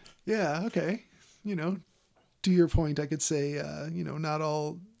 Yeah, okay. To your point, I could say, not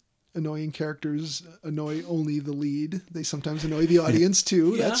all annoying characters annoy only the lead. They sometimes annoy the audience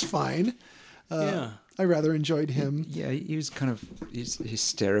too. Yeah. That's fine. Yeah. I rather enjoyed him. Yeah, he was he's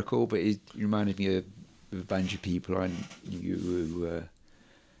hysterical, but he reminded me of a bunch of people I knew who,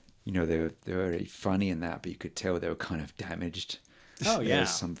 they were very funny in that, but you could tell they were kind of damaged. Oh, yeah. There was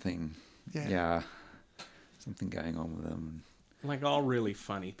something going on with them. Like all really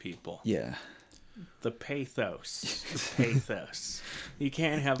funny people. Yeah. The pathos. The pathos. You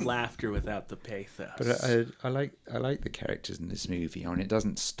can't have laughter without the pathos. But I like the characters in this movie. I mean, it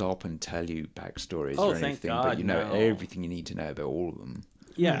doesn't stop and tell you backstories Oh, or thank anything, God, but you know no. everything you need to know about all of them.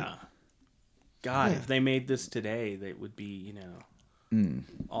 Yeah. God, Yeah. if they made this today, they would be,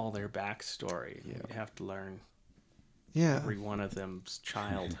 all their backstory. Yeah. You'd have to learn Yeah. every one of them's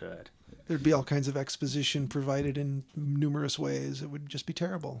childhood. There'd be all kinds of exposition provided in numerous ways. It would just be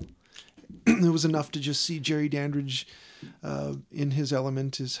terrible. It was enough to just see Jerry Dandridge in his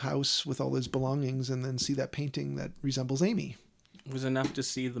element, his house with all his belongings, and then see that painting that resembles Amy. It was enough to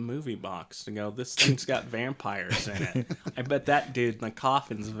see the movie box to go, this thing's got vampires in it. I bet that dude in the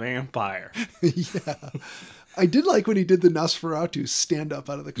coffin's a vampire. Yeah. I did like when he did the Nosferatu stand up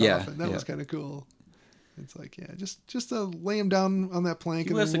out of the coffin. Yeah, That yeah. was kind of cool. It's like, just lay him down on that plank He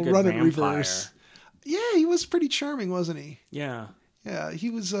and was a then good we'll run it vampire. reverse. Yeah, he was pretty charming, wasn't he? Yeah. Yeah, he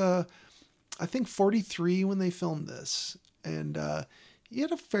was, I think, 43 when they filmed this. And he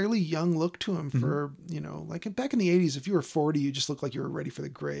had a fairly young look to him for, like back in the 80s, if you were 40, you just looked like you were ready for the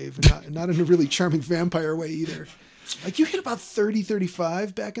grave. And not in a really charming vampire way either. Like you hit about 30,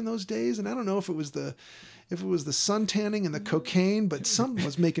 35 back in those days. And I don't know if it was the sun tanning and the cocaine, but something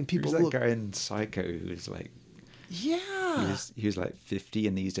was making people Who's that look. guy in Psycho who was like, Yeah. he was like 50,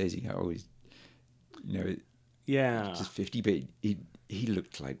 and these days always, Yeah. just 50, but he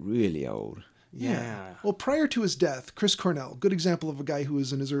looked like really old. Yeah. Well, prior to his death, Chris Cornell, good example of a guy who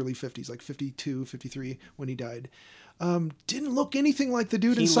was in his early 50s, like 52, 53 when he died, didn't look anything like the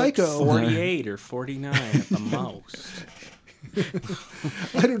dude He in looked Psycho. 48 or 49 at the most.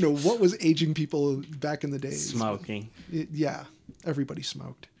 I don't know what was aging people back in the days. Smoking. Yeah, everybody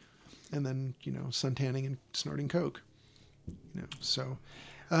smoked. And then, sun tanning and snorting coke.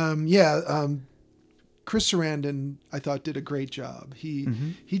 Chris Sarandon, I thought, did a great job. He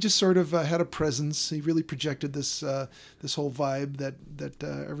just sort of had a presence. He really projected this whole vibe that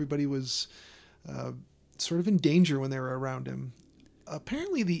everybody was sort of in danger when they were around him.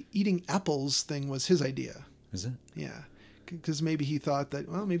 Apparently, the eating apples thing was his idea. Is it? Yeah, because maybe he thought that,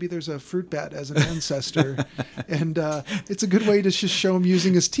 well, maybe there's a fruit bat as an ancestor, and it's a good way to just show him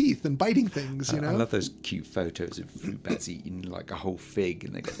using his teeth and biting things. I love those cute photos of fruit bats eating like a whole fig,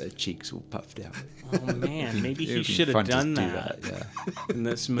 and they got their cheeks all puffed out. Oh, man. Maybe It he would be should have fun to done do that yeah. in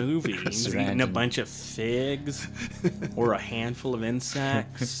this movie. He's eating a Sarandon. bunch of figs or a handful of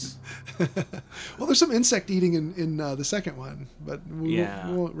insects. Well, there's some insect eating in the second one, but we Yeah.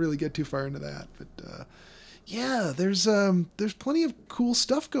 won't really get too far into that. But Yeah, there's plenty of cool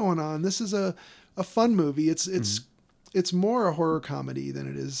stuff going on. This is a fun movie. It's more a horror comedy than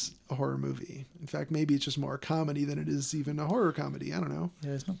it is a horror movie. In fact, maybe it's just more a comedy than it is even a horror comedy. I don't know.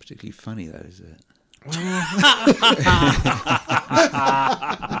 Yeah, it's not particularly funny though, is it?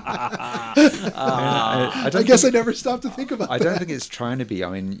 I guess I never stopped to think about I that. don't think it's trying to be. I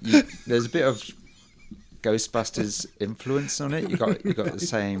mean, there's a bit of Ghostbusters influence on it. You got the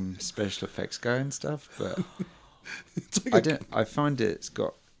same special effects guy and stuff, but It's like I find it's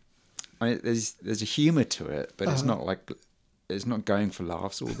got. I mean, there's a humor to it, but it's not like it's not going for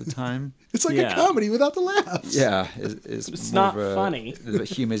laughs all the time. It's like Yeah. a comedy without the laughs. Yeah, it's more not of a, funny. The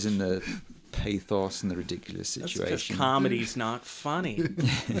humor's in the pathos and the ridiculous That's because situation. comedy's not funny.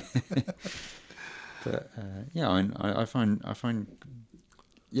 But yeah, I find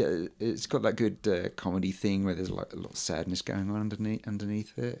yeah, it's got that good comedy thing where there's like a lot of sadness going on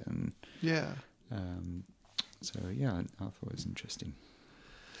underneath it, and Yeah. so yeah, I thought it was interesting.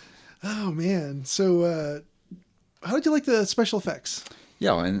 Oh man. So how did you like the special effects?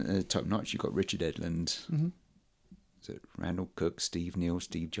 Yeah, and top notch. You got Richard Edlund, is it Randall Cook, Steve Neal,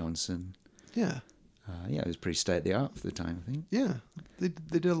 Steve Johnson. Yeah. Yeah, it was pretty state of the art for the time, I think. Yeah. They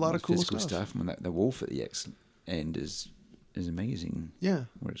did a lot of cool Physical stuff. stuff. And the wolf at the end is amazing. Yeah.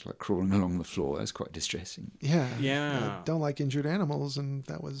 Where it's like crawling along the floor. That's quite distressing. Yeah. Yeah. I don't like injured animals, and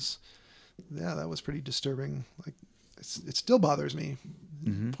that was pretty disturbing. Like it still bothers me.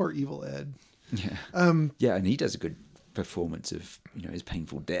 Poor evil Ed. Yeah. Yeah, and he does a good performance of his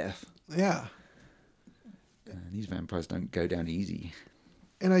painful death. Yeah. These vampires don't go down easy.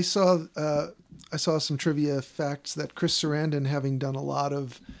 And I saw some trivia facts that Chris Sarandon, having done a lot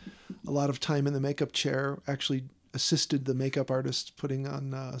of time in the makeup chair, actually assisted the makeup artist putting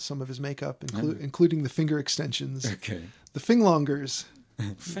on some of his makeup, including the finger extensions. Okay. The finglongers.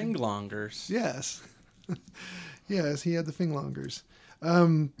 Finglongers. Yes. Yes, he had the finglongers.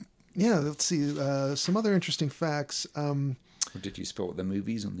 Yeah, let's see. Some other interesting facts. Or did you spot the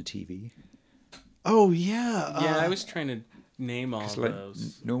movies on the TV? Oh, yeah. Yeah, I was trying to name all Like,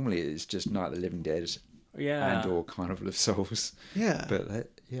 those. normally it's just Night of the Living Dead Yeah. and or Carnival of Souls. Yeah. But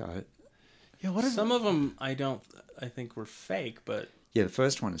yeah, What if, Some of them I think were fake, but the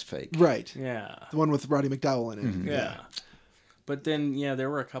first one is fake. right. yeah. The one with Roddy McDowell in it. Yeah. But then, there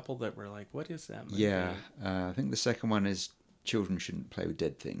were a couple that were like, what is that movie? Yeah, I think the second one is Children Shouldn't Play with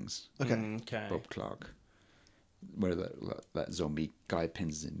Dead Things. Okay. Okay. Bob Clark, where that zombie guy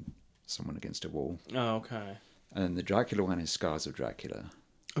pins in someone against a wall. Oh, okay. And the Dracula one is Scars of Dracula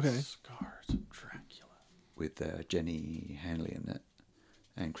Okay. Scars of Dracula. with Jenny Hanley in it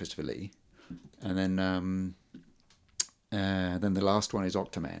and Christopher Lee. And then the last one is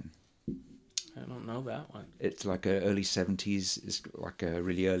Octoman. I don't know that one. It's like a early 70s. It's like a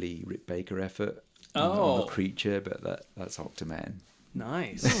really early Rick Baker effort on Oh. the creature, but that's Octoman.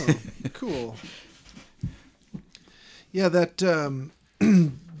 Nice. Oh, cool. Yeah, that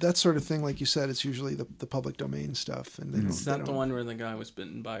that sort of thing, like you said, it's usually the public domain stuff, and they Is that the one where the guy was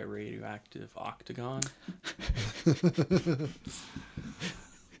bitten by a radioactive octagon?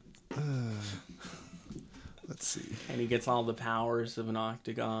 Let's see. And he gets all the powers of an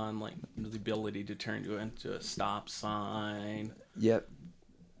octagon, like the ability to turn you into a stop sign. Yep.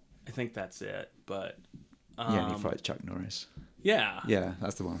 I think that's it, but... Yeah, and he fights Chuck Norris. Yeah. Yeah,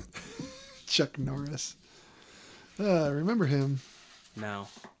 that's the one. Chuck Norris. Remember him? No.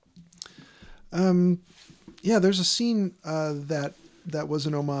 Yeah, there's a scene that was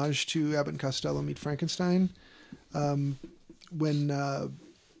an homage to Abbott and Costello Meet Frankenstein, when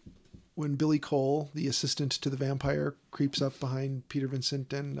Billy Cole, the assistant to the vampire, creeps up behind Peter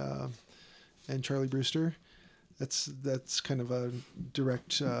Vincent and Charlie Brewster. That's kind of a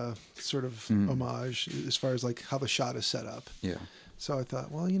direct sort of homage as far as like how the shot is set up. Yeah. So I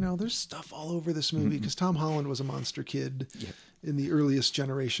thought, well, there's stuff all over this movie because Tom Holland was a monster kid Yep. in the earliest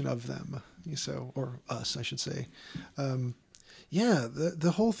generation of them. So, or us, I should say. Yeah,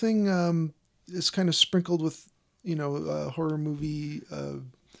 the whole thing is kind of sprinkled with, horror movie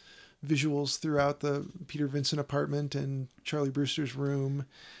visuals throughout the Peter Vincent apartment and Charlie Brewster's room.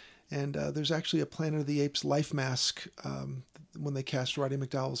 And there's actually a Planet of the Apes life mask when they cast Roddy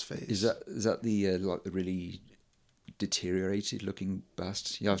McDowell's face. Is that the like the really deteriorated looking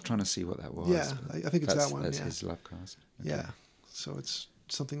bust? Yeah, I was trying to see what that was. Yeah, I think it's that one. That's Yeah. his love cast. Okay. Yeah. So it's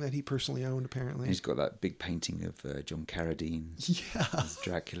something that he personally owned, apparently. And he's got that big painting of John Carradine Yeah. as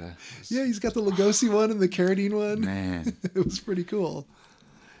Dracula. Yeah, he's got the Lugosi one and the Carradine one. Man. It was pretty cool.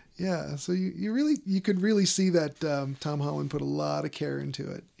 Yeah, so you could really see that Tom Holland put a lot of care into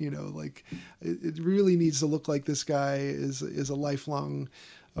it. Like it really needs to look like this guy is a lifelong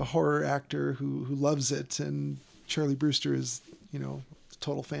horror actor who loves it, and Charlie Brewster is a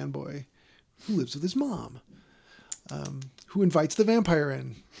total fanboy who lives with his mom, who invites the vampire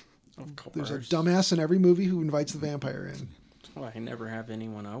in. Of course. There's a dumbass in every movie who invites the vampire in. Oh, I never have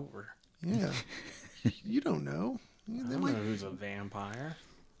anyone over. Yeah, you don't know. I don't know who's a vampire.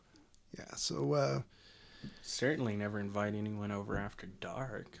 Yeah, so Certainly never invite anyone over after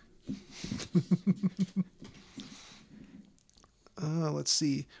dark. let's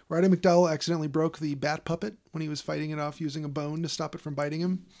see. Roddy McDowell accidentally broke the bat puppet when he was fighting it off using a bone to stop it from biting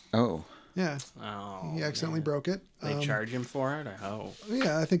him. Oh. Yeah. Oh, He accidentally man. broke it. They charge him for it, I hope.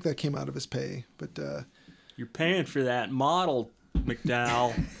 Yeah, I think that came out of his pay. But You're paying for that model,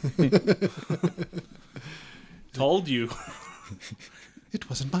 McDowell. Told you. it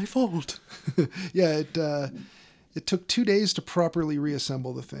wasn't my fault. Yeah, it took 2 days to properly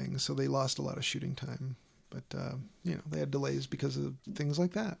reassemble the thing, so they lost a lot of shooting time. But they had delays because of things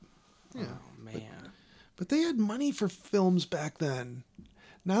like that. Yeah. Oh, man. But they had money for films back then.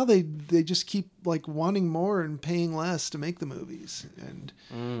 Now they just keep like wanting more and paying less to make the movies, and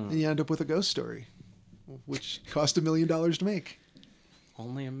then you end up with a ghost story, which cost $1 million to make.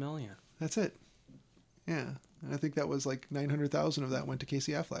 Only $1 million. That's it. Yeah, and I think that was like 900,000 of that went to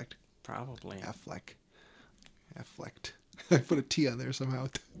Casey Affleck. Probably. Affleck. I put a T on there somehow.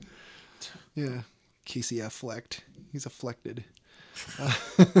 Yeah, Casey Affleck. He's afflected.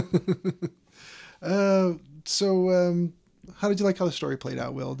 How did you like how the story played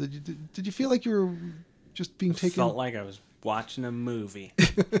out, Will? Did you feel like you were just being taken? Felt like I was watching a movie.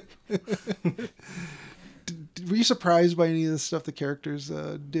 Were you surprised by any of the stuff the characters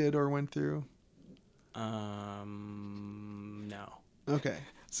did or went through? No. Okay,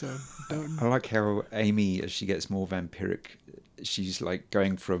 so don't. I like how Amy, as she gets more vampiric, she's like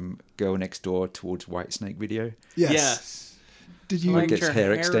going from Girl Next Door towards Whitesnake Video. Yes. Did you Like gets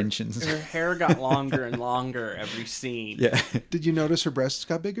hair extensions. Her hair got longer and longer every scene. Yeah. Did you notice her breasts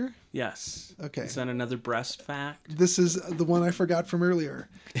got bigger? Yes. Okay. Is that another breast fact? This is the one I forgot from earlier.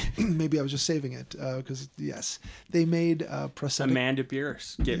 Maybe I was just saving it because yes, they made prosthetic. Amanda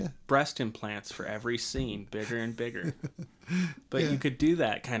Bierce get breast implants for every scene, bigger and bigger. But you could do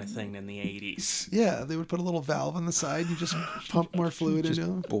that kind of thing in the 80s. Yeah, they would put a little valve on the side. You just pump more fluid Just into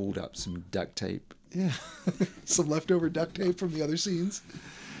them. balled up some duct tape. Yeah, some leftover duct tape from the other scenes.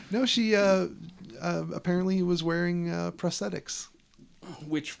 No, she apparently was wearing prosthetics.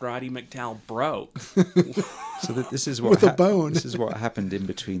 Which Roddy McDowell broke. So this is what With a bone. This is what happened in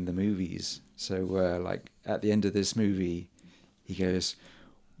between the movies. So like at the end of this movie, he goes,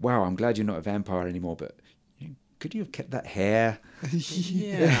 "Wow, I'm glad you're not a vampire anymore, but could you have kept that hair?"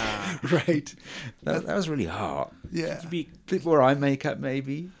 Yeah. Right. That was really hot. Yeah. Bit more eye makeup,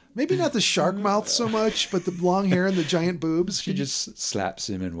 maybe. Maybe not the shark mouth so much, but the long hair and the giant boobs. She just slaps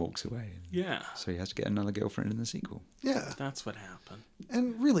him and walks away. Yeah. So he has to get another girlfriend in the sequel. Yeah. That's what happened.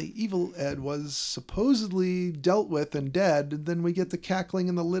 And really, Evil Ed was supposedly dealt with and dead, and then we get the cackling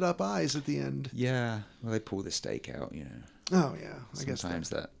and the lit up eyes at the end. Yeah. Well, they pull the stake out, you know. Oh, yeah. I guess Sometimes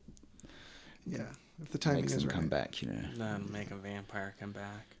that yeah. If the timing makes is them right. come back, you know. Then make a vampire come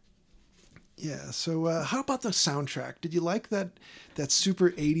back. Yeah. So, how about the soundtrack? Did you like that super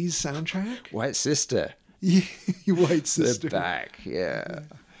 80s soundtrack? White Sister. White Sister. They're back, yeah.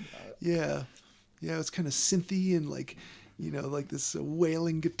 Yeah. Yeah, it's kind of synthy and like, like this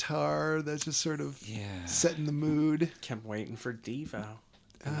wailing guitar that's just sort of setting the mood. Kept waiting for Devo.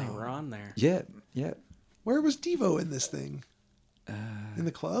 And they were on there. Yeah, yeah. Where was Devo in this thing? In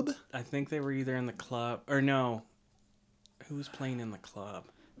the club? I think they were either in the club or no. Who was playing in the club?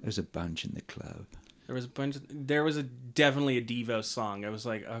 There's a bunch in the club. There was definitely a Devo song. I was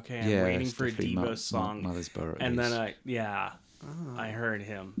like, okay, I'm waiting it's for a definitely Devo song. Mother's Borrowed And then Ace. I heard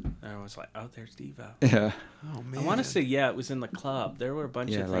him. And I was like, oh, there's Devo. Yeah. Oh, man. I want to say, it was in the club. There were a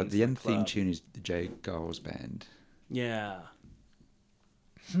bunch of Yeah, things. like the in end club. theme tune is the Jay Giles Band. Yeah.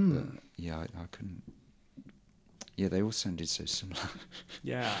 But, yeah, I couldn't. Yeah, they all sounded so similar.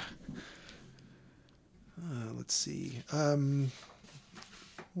 Yeah. Let's see.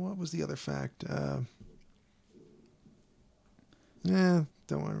 What was the other fact? Don't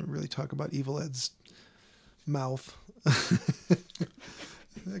want to really talk about Evil Ed's mouth.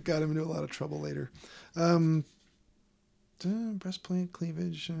 That got him into a lot of trouble later. Breastplate,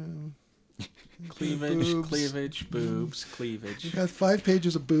 cleavage. Cleavage, boobs. cleavage, boobs, cleavage. We got 5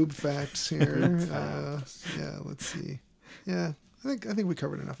 pages of boob facts here. Facts. Yeah, let's see. Yeah, I think we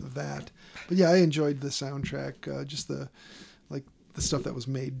covered enough of that. But yeah, I enjoyed the soundtrack. Just the the stuff that was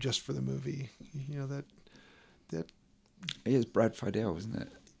made just for the movie. You know, that It's Brad Fiedel, isn't it?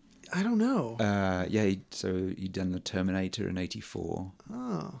 I don't know. So he'd done the Terminator in '84.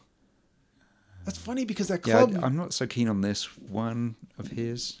 Oh, that's funny because that Yeah, club. I'm not so keen on this one of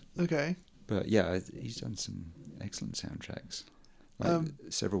his, Okay. but yeah, he's done some excellent soundtracks, like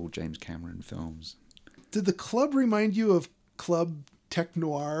several James Cameron films. Did the club remind you of Club Tech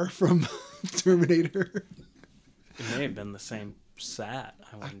Noir from Terminator? It may have been the same set.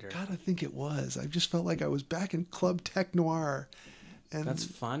 I wonder. I gotta think it was. I just felt like I was back in Club Tech Noir. And That's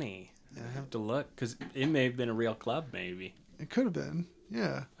funny. I have to look because it may have been a real club. Maybe. it could have been.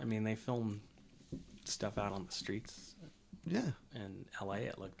 Yeah. I mean, they filmed stuff out on the streets Yeah. in L.A.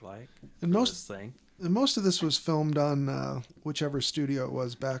 It looked like. And for most- this thing. And most of this was filmed on whichever studio it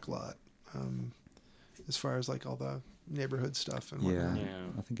was, backlot. As far as like all the neighborhood stuff and Yeah, whatnot. Yeah.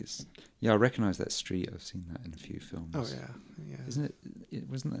 I think it's. Yeah, I recognise that street. I've seen that in a few films. Oh yeah, yeah. Isn't it? It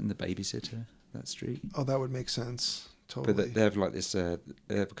wasn't that in The Babysitter, that street? Oh, that would make sense. Totally. But they have like this. They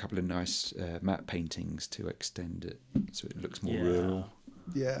have a couple of nice matte paintings to extend it, so it looks more rural.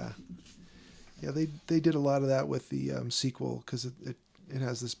 Yeah, yeah. They did a lot of that with the sequel because it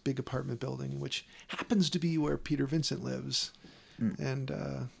has this big apartment building, which happens to be where Peter Vincent lives, and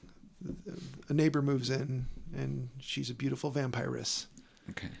a neighbor moves in, and she's a beautiful vampiress.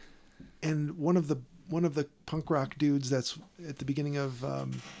 Okay. And one of the punk rock dudes that's at the beginning of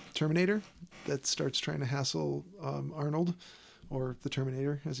Terminator that starts trying to hassle Arnold, or the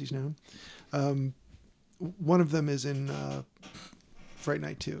Terminator as he's known. One of them is in Fright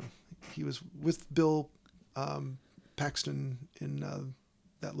Night 2. He was with Bill Paxton in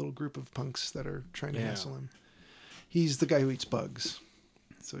that little group of punks that are trying to hassle him. He's the guy who eats bugs.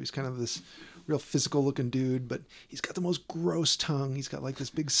 So he's kind of this real physical looking dude, but he's got the most gross tongue. He's got like this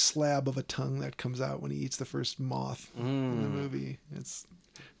big slab of a tongue that comes out when he eats the first moth in the movie. It's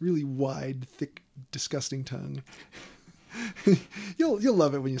really wide, thick, disgusting tongue. You'll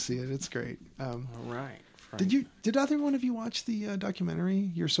love it when you see it. It's great. All right. Did either one of you watch the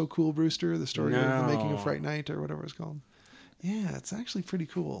documentary "You're So Cool, Brewster"? The story of the making of Fright Night or whatever it's called. Yeah, it's actually pretty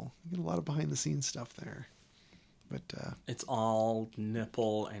cool. You get a lot of behind the scenes stuff there. But It's all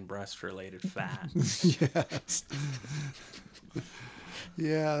nipple and breast related fat. yes.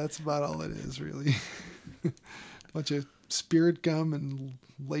 Yeah, that's about all it is, really. Bunch of spirit gum and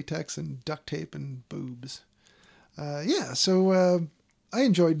latex and duct tape and boobs. So I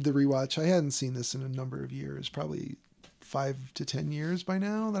enjoyed the rewatch. I hadn't seen this in a number of years, probably 5 to 10 years by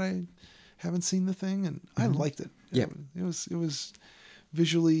now that I haven't seen the thing, and I liked it. Yeah. It was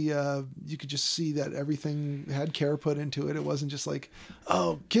visually, you could just see that everything had care put into it. It wasn't just like,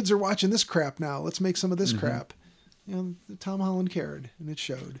 oh, kids are watching this crap now, let's make some of this crap. You know, Tom Holland cared, and it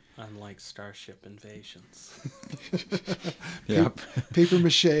showed. Unlike Starship Invasions. Yep. Paper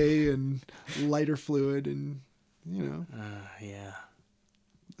mache and lighter fluid, and you know. Yeah.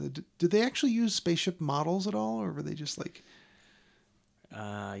 Did they actually use spaceship models at all, or were they just like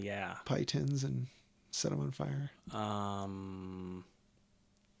Yeah. pie tins and set them on fire?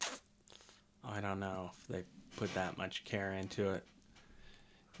 I don't know if they put that much care into it.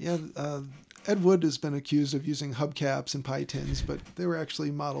 Yeah, Ed Wood has been accused of using hubcaps and pie tins, but they were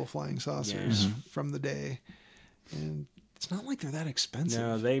actually model flying saucers from the day. And it's not like they're that expensive.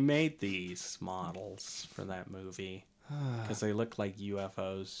 No, they made these models for that movie because they look like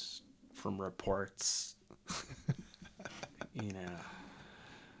UFOs from reports. You know.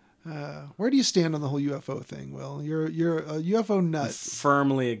 Where do you stand on the whole UFO thing, Will? You're a UFO nut.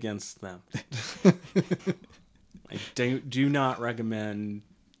 Firmly against them. I do not recommend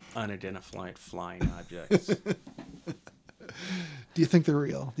unidentified flying objects. Do you think they're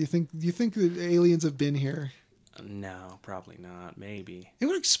real? Do you think that aliens have been here? No, probably not. Maybe. It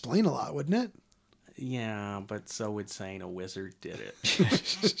would explain a lot, wouldn't it? Yeah, but so would saying a wizard did it.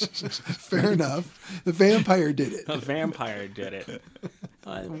 Fair enough. The vampire did it. A vampire did it.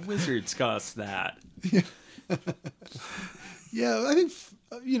 Wizards cost that. Yeah, I think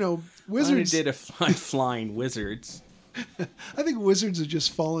wizards. Did flying wizards. I think wizards have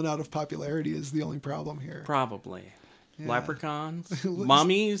just fallen out of popularity is the only problem here. Probably. Yeah. Leprechauns,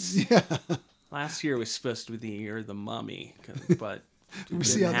 mummies. Yeah. Last year was supposed to be the year of the mummy, but it We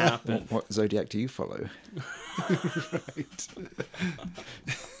see didn't how that- happen. What zodiac do you follow? Right.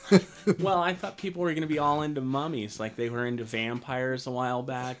 Well, I thought people were going to be all into mummies, like they were into vampires a while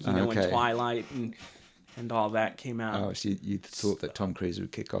back. You know, when Okay. Twilight and all that came out. Oh, so you thought that Tom Cruise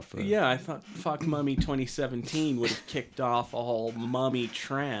would kick off? Yeah, I thought Fuck Mummy 2017 would have kicked off a whole mummy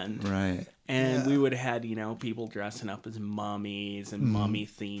trend. Right. And Yeah. we would have had, people dressing up as mummies and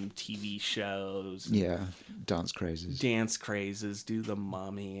mummy-themed TV shows. Yeah, dance crazes. Dance crazes, do the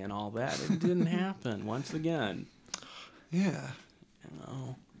mummy and all that. It didn't happen once again. Yeah.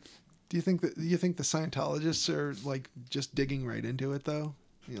 Oh. Do you think the Scientologists are like just digging right into it though?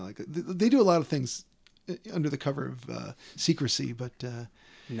 Like they do a lot of things under the cover of secrecy, but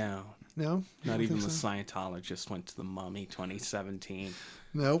No. no, You Not don't even think the so? Scientologist went to the Mummy 2017.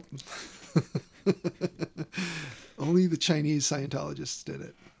 Nope. Only the Chinese Scientologists did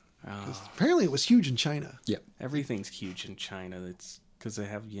it. Apparently, it was huge in China. Yep. Everything's huge in China. It's because they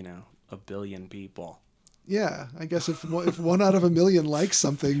have, 1 billion people. Yeah, I guess if 1 out of 1 million likes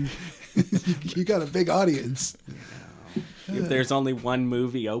something, you got a big audience. If there's only one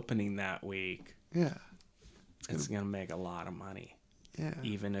movie opening that week, Yeah, it's going to make a lot of money. yeah.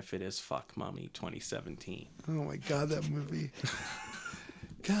 Even if it is Fuck Mummy 2017. Oh my God, that movie.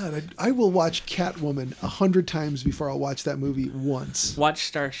 God, I will watch Catwoman 100 times before I'll watch that movie once. Watch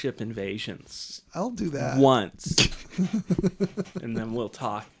Starship Invasions I'll do that. once. And then we'll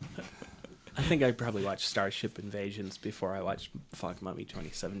talk. I think I'd probably watch Starship Invasions before I watch Fuck Mummy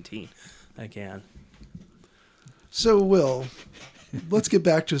 2017 again. So, Will, let's get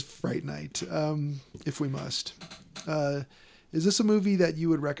back to Fright Night, if we must. Is this a movie that you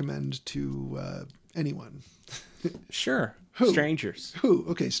would recommend to anyone? Sure. Who? Strangers. Who?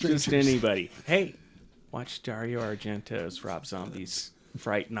 Okay, strangers. Just anybody. Hey, watch Dario Argento's Rob Zombie's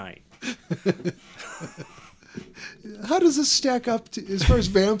Fright Night. How does this stack up to, as far as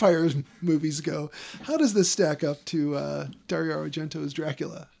vampires movies go? How does this stack up to Dario Argento's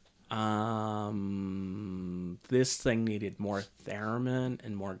Dracula? This thing needed more theremin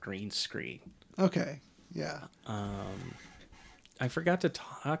and more green screen. Okay, yeah. I forgot to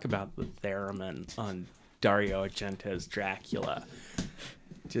talk about the theremin on Dario Argento's Dracula.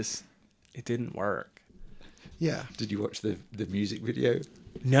 It didn't work. Yeah. Did you watch the music video?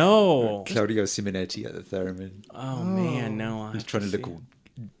 No. Claudio Simonetti at the theremin. Oh man, no. He's trying to look all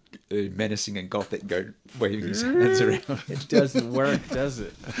menacing and gothic, waving his hands around. It doesn't work, does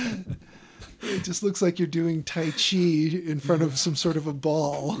it? It just looks like you're doing Tai Chi in front of some sort of a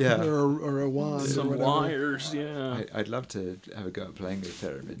ball Yeah. or a wand or Some whatever. wires, yeah. I'd love to have a go at playing the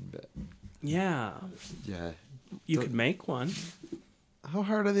theremin, but Yeah. yeah. You could make one. How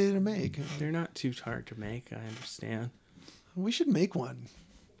hard are they to make? They're not too hard to make, I understand. We should make one.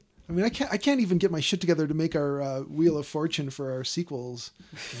 I mean, I can't even get my shit together to make our Wheel of Fortune for our sequels.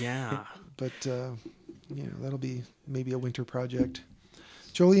 Yeah. But that'll be maybe a winter project.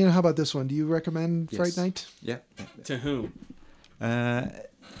 Jolene, how about this one? Do you recommend Yes. Fright Night? Yeah. To whom?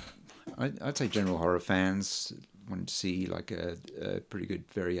 I'd say general horror fans wanted to see like a pretty good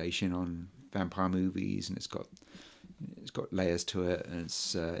variation on vampire movies, and it's got layers to it, and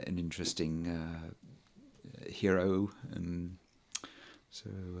it's an interesting hero, and so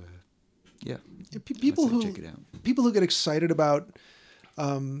yeah. People I'd say who check it out. people who get excited about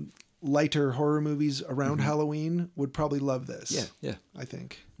lighter horror movies around Halloween would probably love this. Yeah. I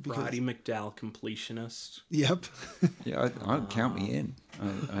think. Roddy McDowell, completionist. Yep. Yeah, I'd count me in.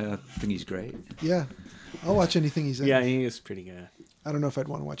 I think he's great. Yeah. I'll watch anything he's in. Yeah, he is pretty good. I don't know if I'd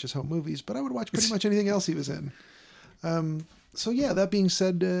want to watch his home movies, but I would watch pretty much anything else he was in. So yeah, that being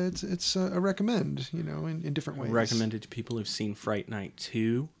said, it's a recommend, in different ways. Recommended to people who've seen Fright Night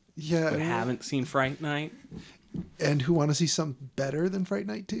 2, Yeah. but haven't seen Fright Night. And who want to see something better than Fright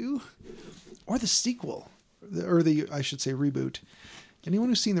Night 2? Or the sequel. I should say, reboot. Anyone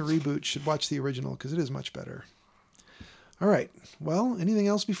who's seen the reboot should watch the original because it is much better. All right. Well, anything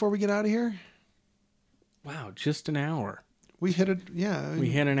else before we get out of here? Wow, just an hour. We hit it. Yeah. We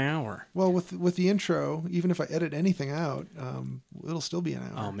hit an hour. Well, with the intro, even if I edit anything out, it'll still be an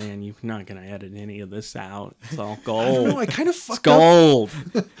hour. Oh man, you're not gonna edit any of this out. It's all I gold. don't know. I kind of It's fucked up. gold.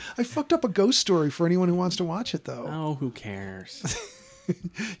 I fucked up a ghost story for anyone who wants to watch it, though. Oh, who cares?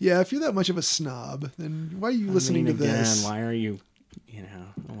 Yeah, if you're that much of a snob, then why are you listening to this? Why are you?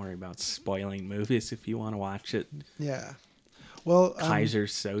 Don't worry about spoiling movies if you want to watch it. Yeah. Well, Kaiser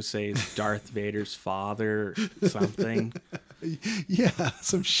Sose's Darth Vader's father, something. yeah,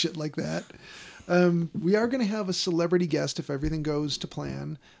 some shit like that. We are going to have a celebrity guest if everything goes to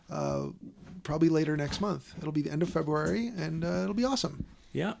plan. Probably later next month. It'll be the end of February, and it'll be awesome.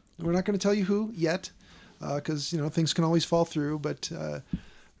 Yeah. We're not going to tell you who yet, because things can always fall through.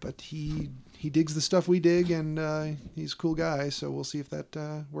 But he digs the stuff we dig, and he's a cool guy. So we'll see if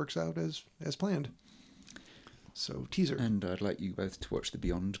that works out as planned. So teaser. And I'd like you both to watch The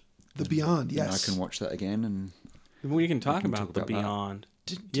Beyond. The Beyond, And yes. I can watch that again, and We can talk can about talk the about that. Beyond.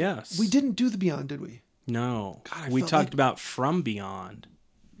 Yes. We didn't do The Beyond, did we? No. God, I we felt talked like- about From Beyond.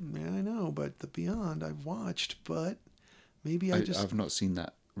 Yeah, I know, but The Beyond I've watched, but maybe I've not seen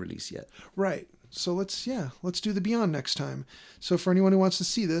that release yet. Right. So let's do The Beyond next time. So for anyone who wants to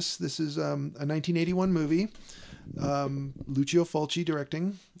see this is a 1981 movie. Lucio Fulci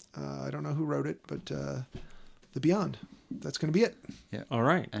directing. I don't know who wrote it, but The Beyond. That's going to be it. Yeah. All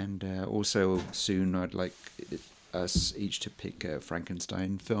right. And also soon I'd like us each to pick a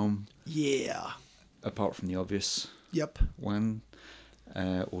Frankenstein film, Yeah. apart from the obvious Yep. one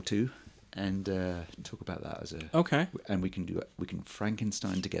or two, and talk about that as a Okay. And we can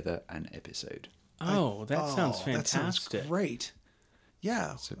Frankenstein together an episode. Oh, that sounds That fantastic. sounds great.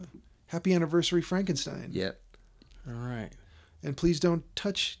 Yeah. So, Happy anniversary, Frankenstein. yeah. All right. And please don't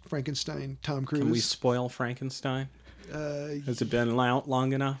touch Frankenstein, Tom Cruise. Can we spoil Frankenstein? Has it been out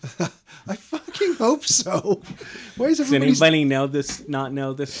long enough? I fucking hope so. Why is Does everybody... anybody not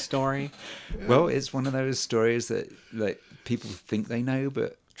know this story? Well, it's one of those stories that like people think they know,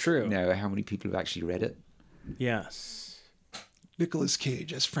 but True. know how many people have actually read it, Yes. Nicolas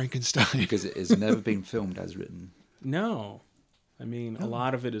Cage as Frankenstein. because it has never been filmed as written. No. I mean, a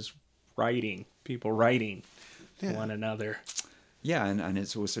lot of it is writing. People writing to Yeah. one another. Yeah, and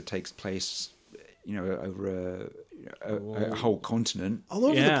it also takes place, over a whole continent. All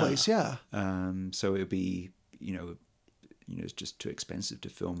over Yeah. the place, yeah. So it would be, it's just too expensive to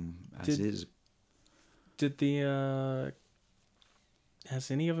film as Did- is. Did the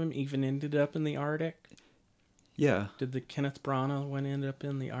has any of them even ended up in the Arctic? Yeah, Did the Kenneth Branagh one end up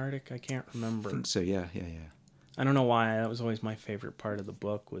in the Arctic? I can't I remember. think so. Yeah. I don't know why. That was always my favorite part of the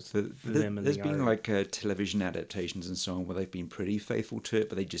book was them in There's the been Arctic. like television adaptations and so on where they've been pretty faithful to it,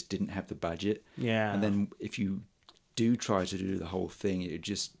 but they just didn't have the budget. Yeah. And then if you do try to do the whole thing, it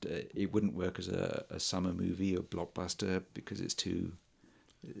just it wouldn't work as a summer movie or blockbuster because it's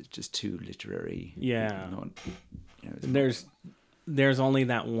just too literary. Yeah. Not, And there's only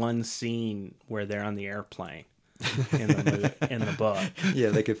that one scene where they're on the airplane in the book. yeah,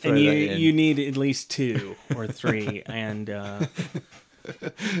 they could throw And that in. you need at least 2 or 3 and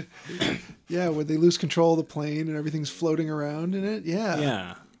Yeah, when they lose control of the plane and everything's floating around in it. Yeah.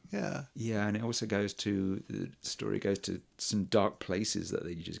 yeah. Yeah. Yeah, and it also the story goes to some dark places that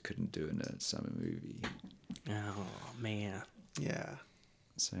they just couldn't do in a summer movie. Oh man. Yeah.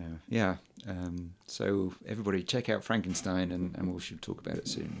 So yeah, so everybody check out Frankenstein, and we should talk about it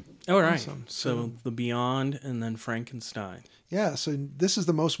soon. All right. Awesome. So The Beyond and then Frankenstein. Yeah, so this is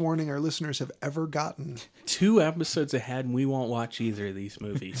the most warning our listeners have ever gotten. 2 episodes ahead, and we won't watch either of these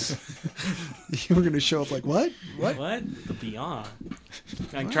movies. You were going to show up like, what? What? What? The Beyond.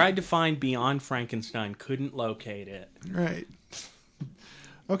 I tried to find Beyond Frankenstein, couldn't locate it. Right.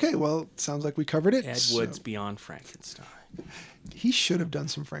 Okay, well, sounds like we covered it. Ed so- Wood's Beyond Frankenstein. He should have done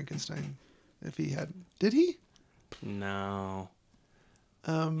some Frankenstein if he had. Did he? No.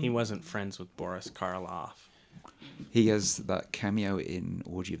 He wasn't friends with Boris Karloff. He has that cameo in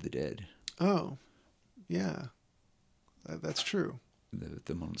Orgy of the Dead, Oh, yeah. That's true.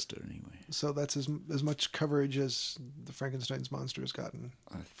 the monster anyway. So that's as much coverage as the Frankenstein's monster has gotten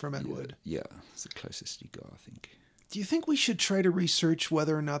from Ed Wood. Yeah, it's the closest he got, I think. Do you think we should try to research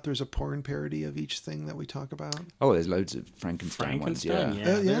whether or not there's a porn parody of each thing that we talk about? Oh, there's loads of Frankenstein ones. Frankenstein?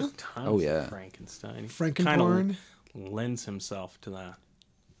 Yeah. Yeah. Yeah? There's tons Oh, yeah. of Frankenstein. Frankenporn? Kinda lends himself to that.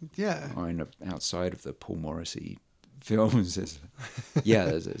 Yeah. I mean, outside of the Paul Morrissey films,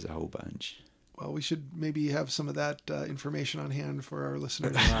 there's a whole bunch. Well, we should maybe have some of that information on hand for our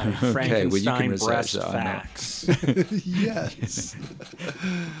listeners. Right. Okay, well, you can Frankenstein research breast that, I know. facts. Yes.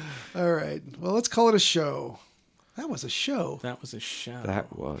 All right. Well, let's call it a show. That was a show. That was a show.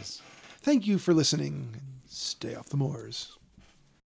 That was. Thank you for listening. Stay off the moors.